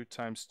 2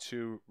 times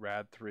 2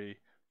 rad 3,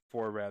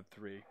 4 rad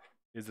 3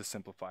 is the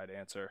simplified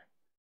answer.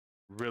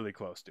 Really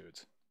close,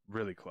 dudes.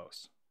 Really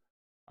close.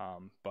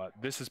 But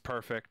this is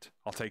perfect.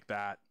 I'll take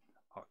that.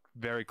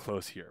 Very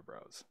close here,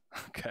 bros.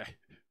 Okay.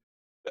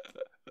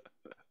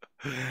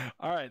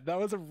 All right, that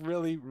was a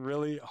really,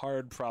 really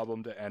hard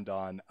problem to end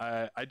on.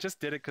 I just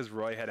did it because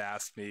Roy had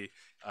asked me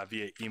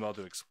via email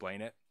to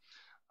explain it.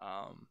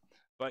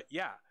 But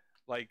yeah,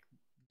 like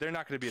they're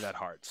not going to be that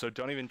hard, so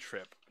don't even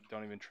trip.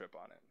 Don't even trip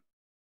on it.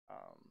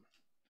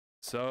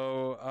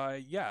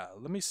 Yeah,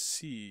 let me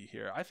see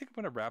here. I think I'm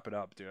going to wrap it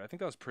up, dude. I think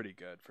that was pretty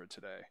good for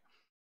today.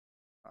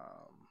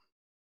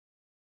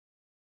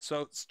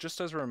 So just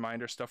as a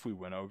reminder, stuff we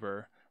went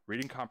over: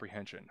 reading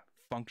comprehension,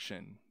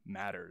 function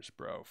matters,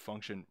 bro.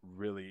 Function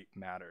really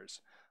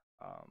matters.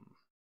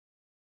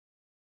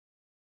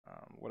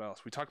 What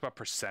else? We talked about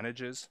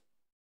percentages.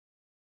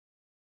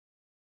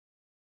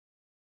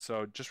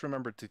 So just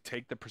remember to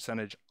take the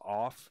percentage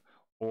off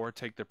or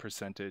take the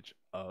percentage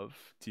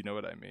of. Do you know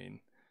what I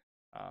mean?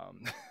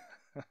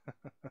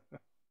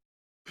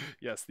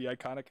 Yes, the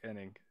iconic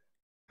inning.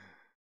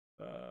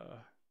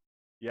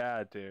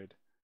 Yeah, dude.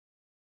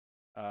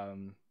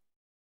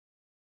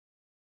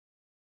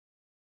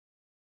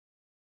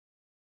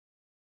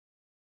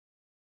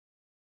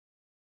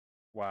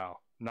 Wow,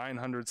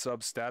 900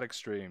 sub static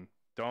stream.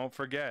 Don't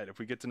forget, if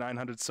we get to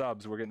 900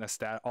 subs, we're getting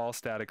a all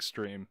static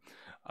stream.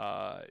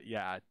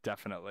 Yeah,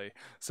 definitely.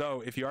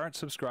 So if you aren't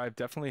subscribed,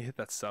 definitely hit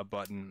that sub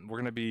button. We're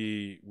gonna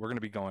be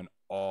going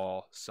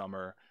all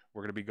summer.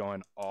 We're gonna be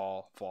going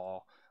all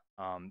fall.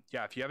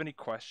 Yeah, if you have any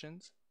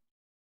questions,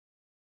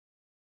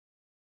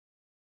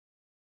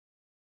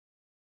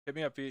 hit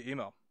me up via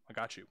email. I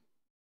got you.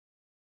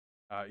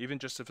 Even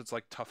just if it's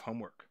like tough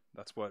homework.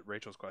 That's what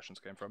Rachel's questions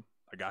came from.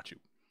 I got you.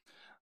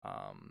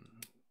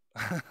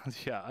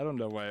 Yeah, I don't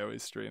know why I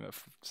always stream at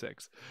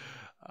 6.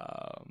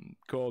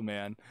 Cool,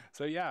 man.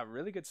 So yeah,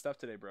 really good stuff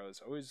today,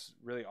 bros. Always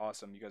really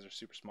awesome. You guys are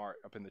super smart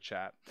up in the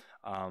chat.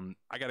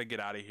 I gotta get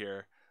out of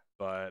here,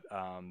 but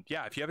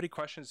yeah, if you have any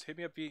questions, hit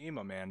me up via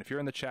email, man. If you're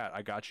in the chat,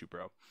 I got you,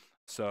 bro.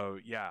 So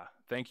yeah,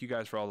 thank you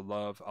guys for all the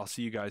love. I'll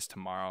see you guys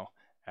tomorrow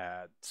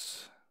at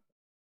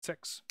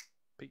 6.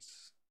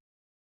 Peace.